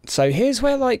 So here's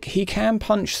where, like, he can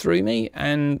punch through me,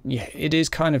 and yeah, it is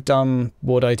kind of dumb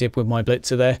what I did with my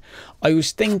blitzer there. I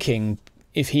was thinking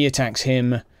if he attacks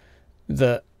him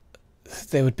that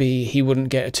there would be, he wouldn't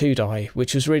get a 2 die,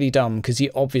 which was really dumb because he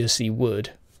obviously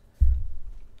would.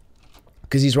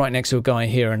 Because he's right next to a guy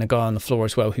here and a guy on the floor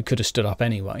as well who could have stood up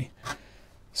anyway.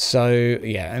 So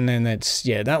yeah, and then it's,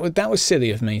 yeah, that was silly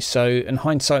of me. So in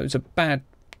hindsight, it was a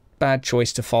bad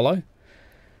choice to follow.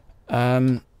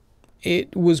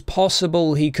 It was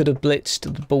possible he could have blitzed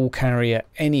the ball carrier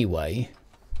anyway.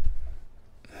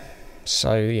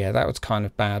 So yeah, that was kind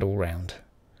of bad all round.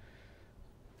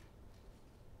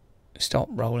 Stop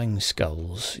rolling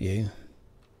skulls, you.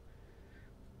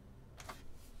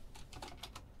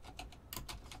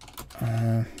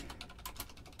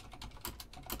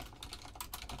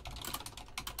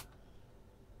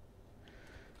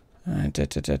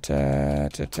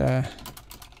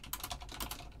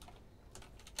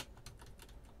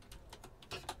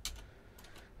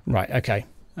 Right, okay.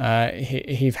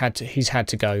 He's had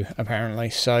to go apparently.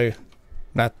 So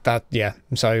yeah.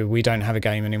 So we don't have a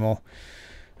game anymore.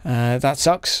 That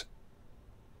sucks.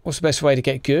 What's the best way to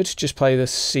get good? Just play the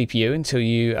CPU until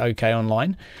you okay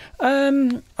online.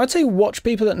 I'd say watch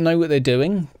people that know what they're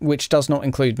doing, which does not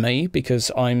include me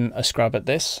because I'm a scrub at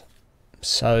this.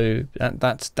 So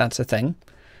that's a thing.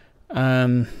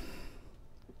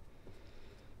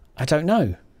 I don't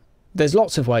know. There's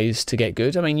lots of ways to get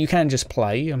good. I mean, you can just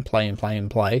play and play and play and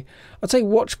play. I'd say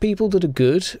watch people that are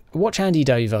good. Watch Andy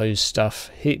Davo's stuff,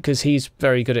 because he's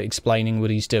very good at explaining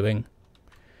what he's doing.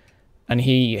 And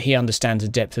he understands the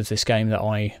depth of this game that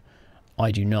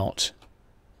I do not.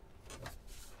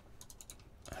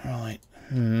 Right.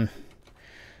 The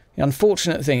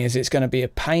unfortunate thing is it's going to be a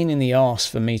pain in the arse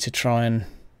for me to try and...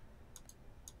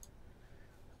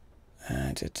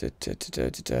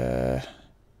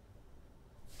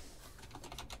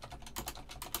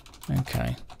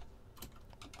 Okay.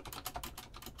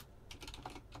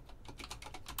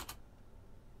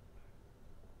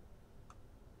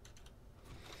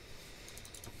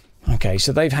 Okay,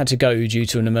 so they've had to go due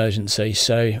to an emergency,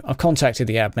 so I've contacted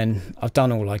the admin. I've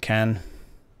done all I can.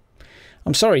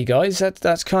 I'm sorry, guys.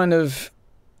 That's kind of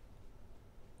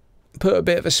put a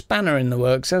bit of a spanner in the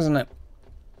works, hasn't it?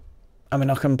 I mean,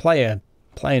 I can play a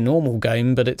normal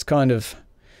game, but it's kind of...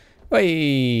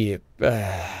 God,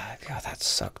 that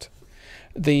sucked.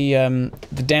 The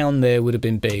down there would have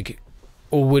been big,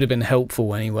 or would have been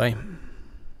helpful anyway.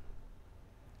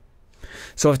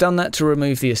 So I've done that to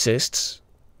remove the assists.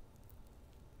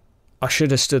 I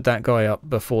should have stood that guy up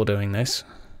before doing this.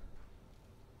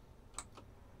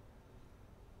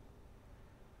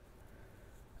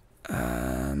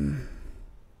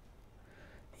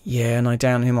 Yeah, and I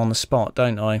down him on the spot,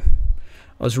 don't I? I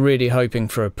was really hoping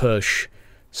for a push.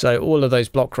 So all of those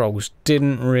block rolls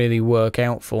didn't really work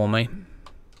out for me.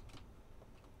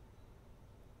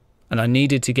 And I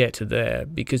needed to get to there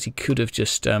because he could have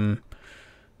just dodged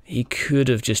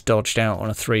out on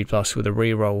a 3+ with a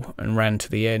reroll and ran to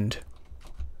the end.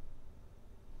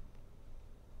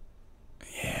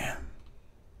 Yeah.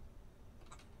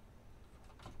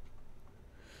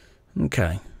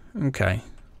 Okay. Okay.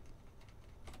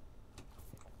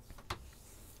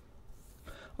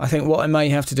 I think what I may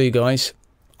have to do, guys,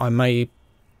 but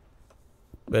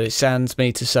it saddens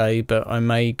me to say, but I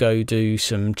may go do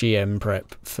some GM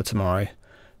prep for tomorrow,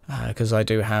 because I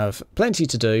do have plenty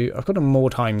to do. I've got a more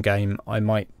time game I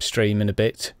might stream in a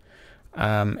bit,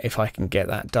 if I can get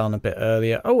that done a bit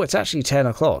earlier. Oh, it's actually 10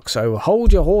 o'clock, so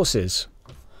hold your horses.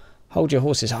 Hold your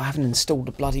horses. I haven't installed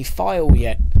a bloody file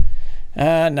yet.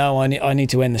 No, I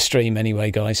need to end the stream anyway,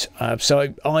 guys.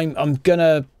 So I'm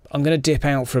gonna dip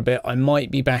out for a bit. I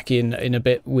might be back in a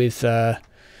bit with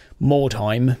more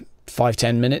time,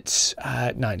 5-10 minutes.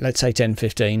 No, let's say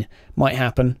 10-15. Might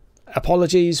happen.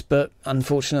 Apologies, but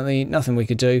unfortunately nothing we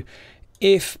could do.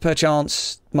 If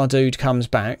perchance my dude comes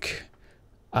back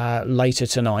later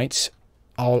tonight,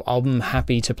 I'm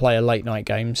happy to play a late night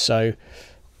game, so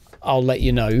I'll let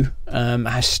you know.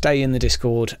 Stay in the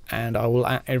Discord and I will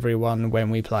at everyone when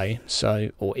we play,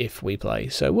 so, or if we play.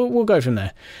 So we'll go from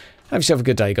there. Have yourself a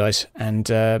good day, guys, and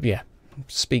yeah,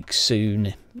 speak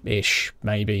soon-ish,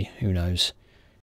 maybe, who knows.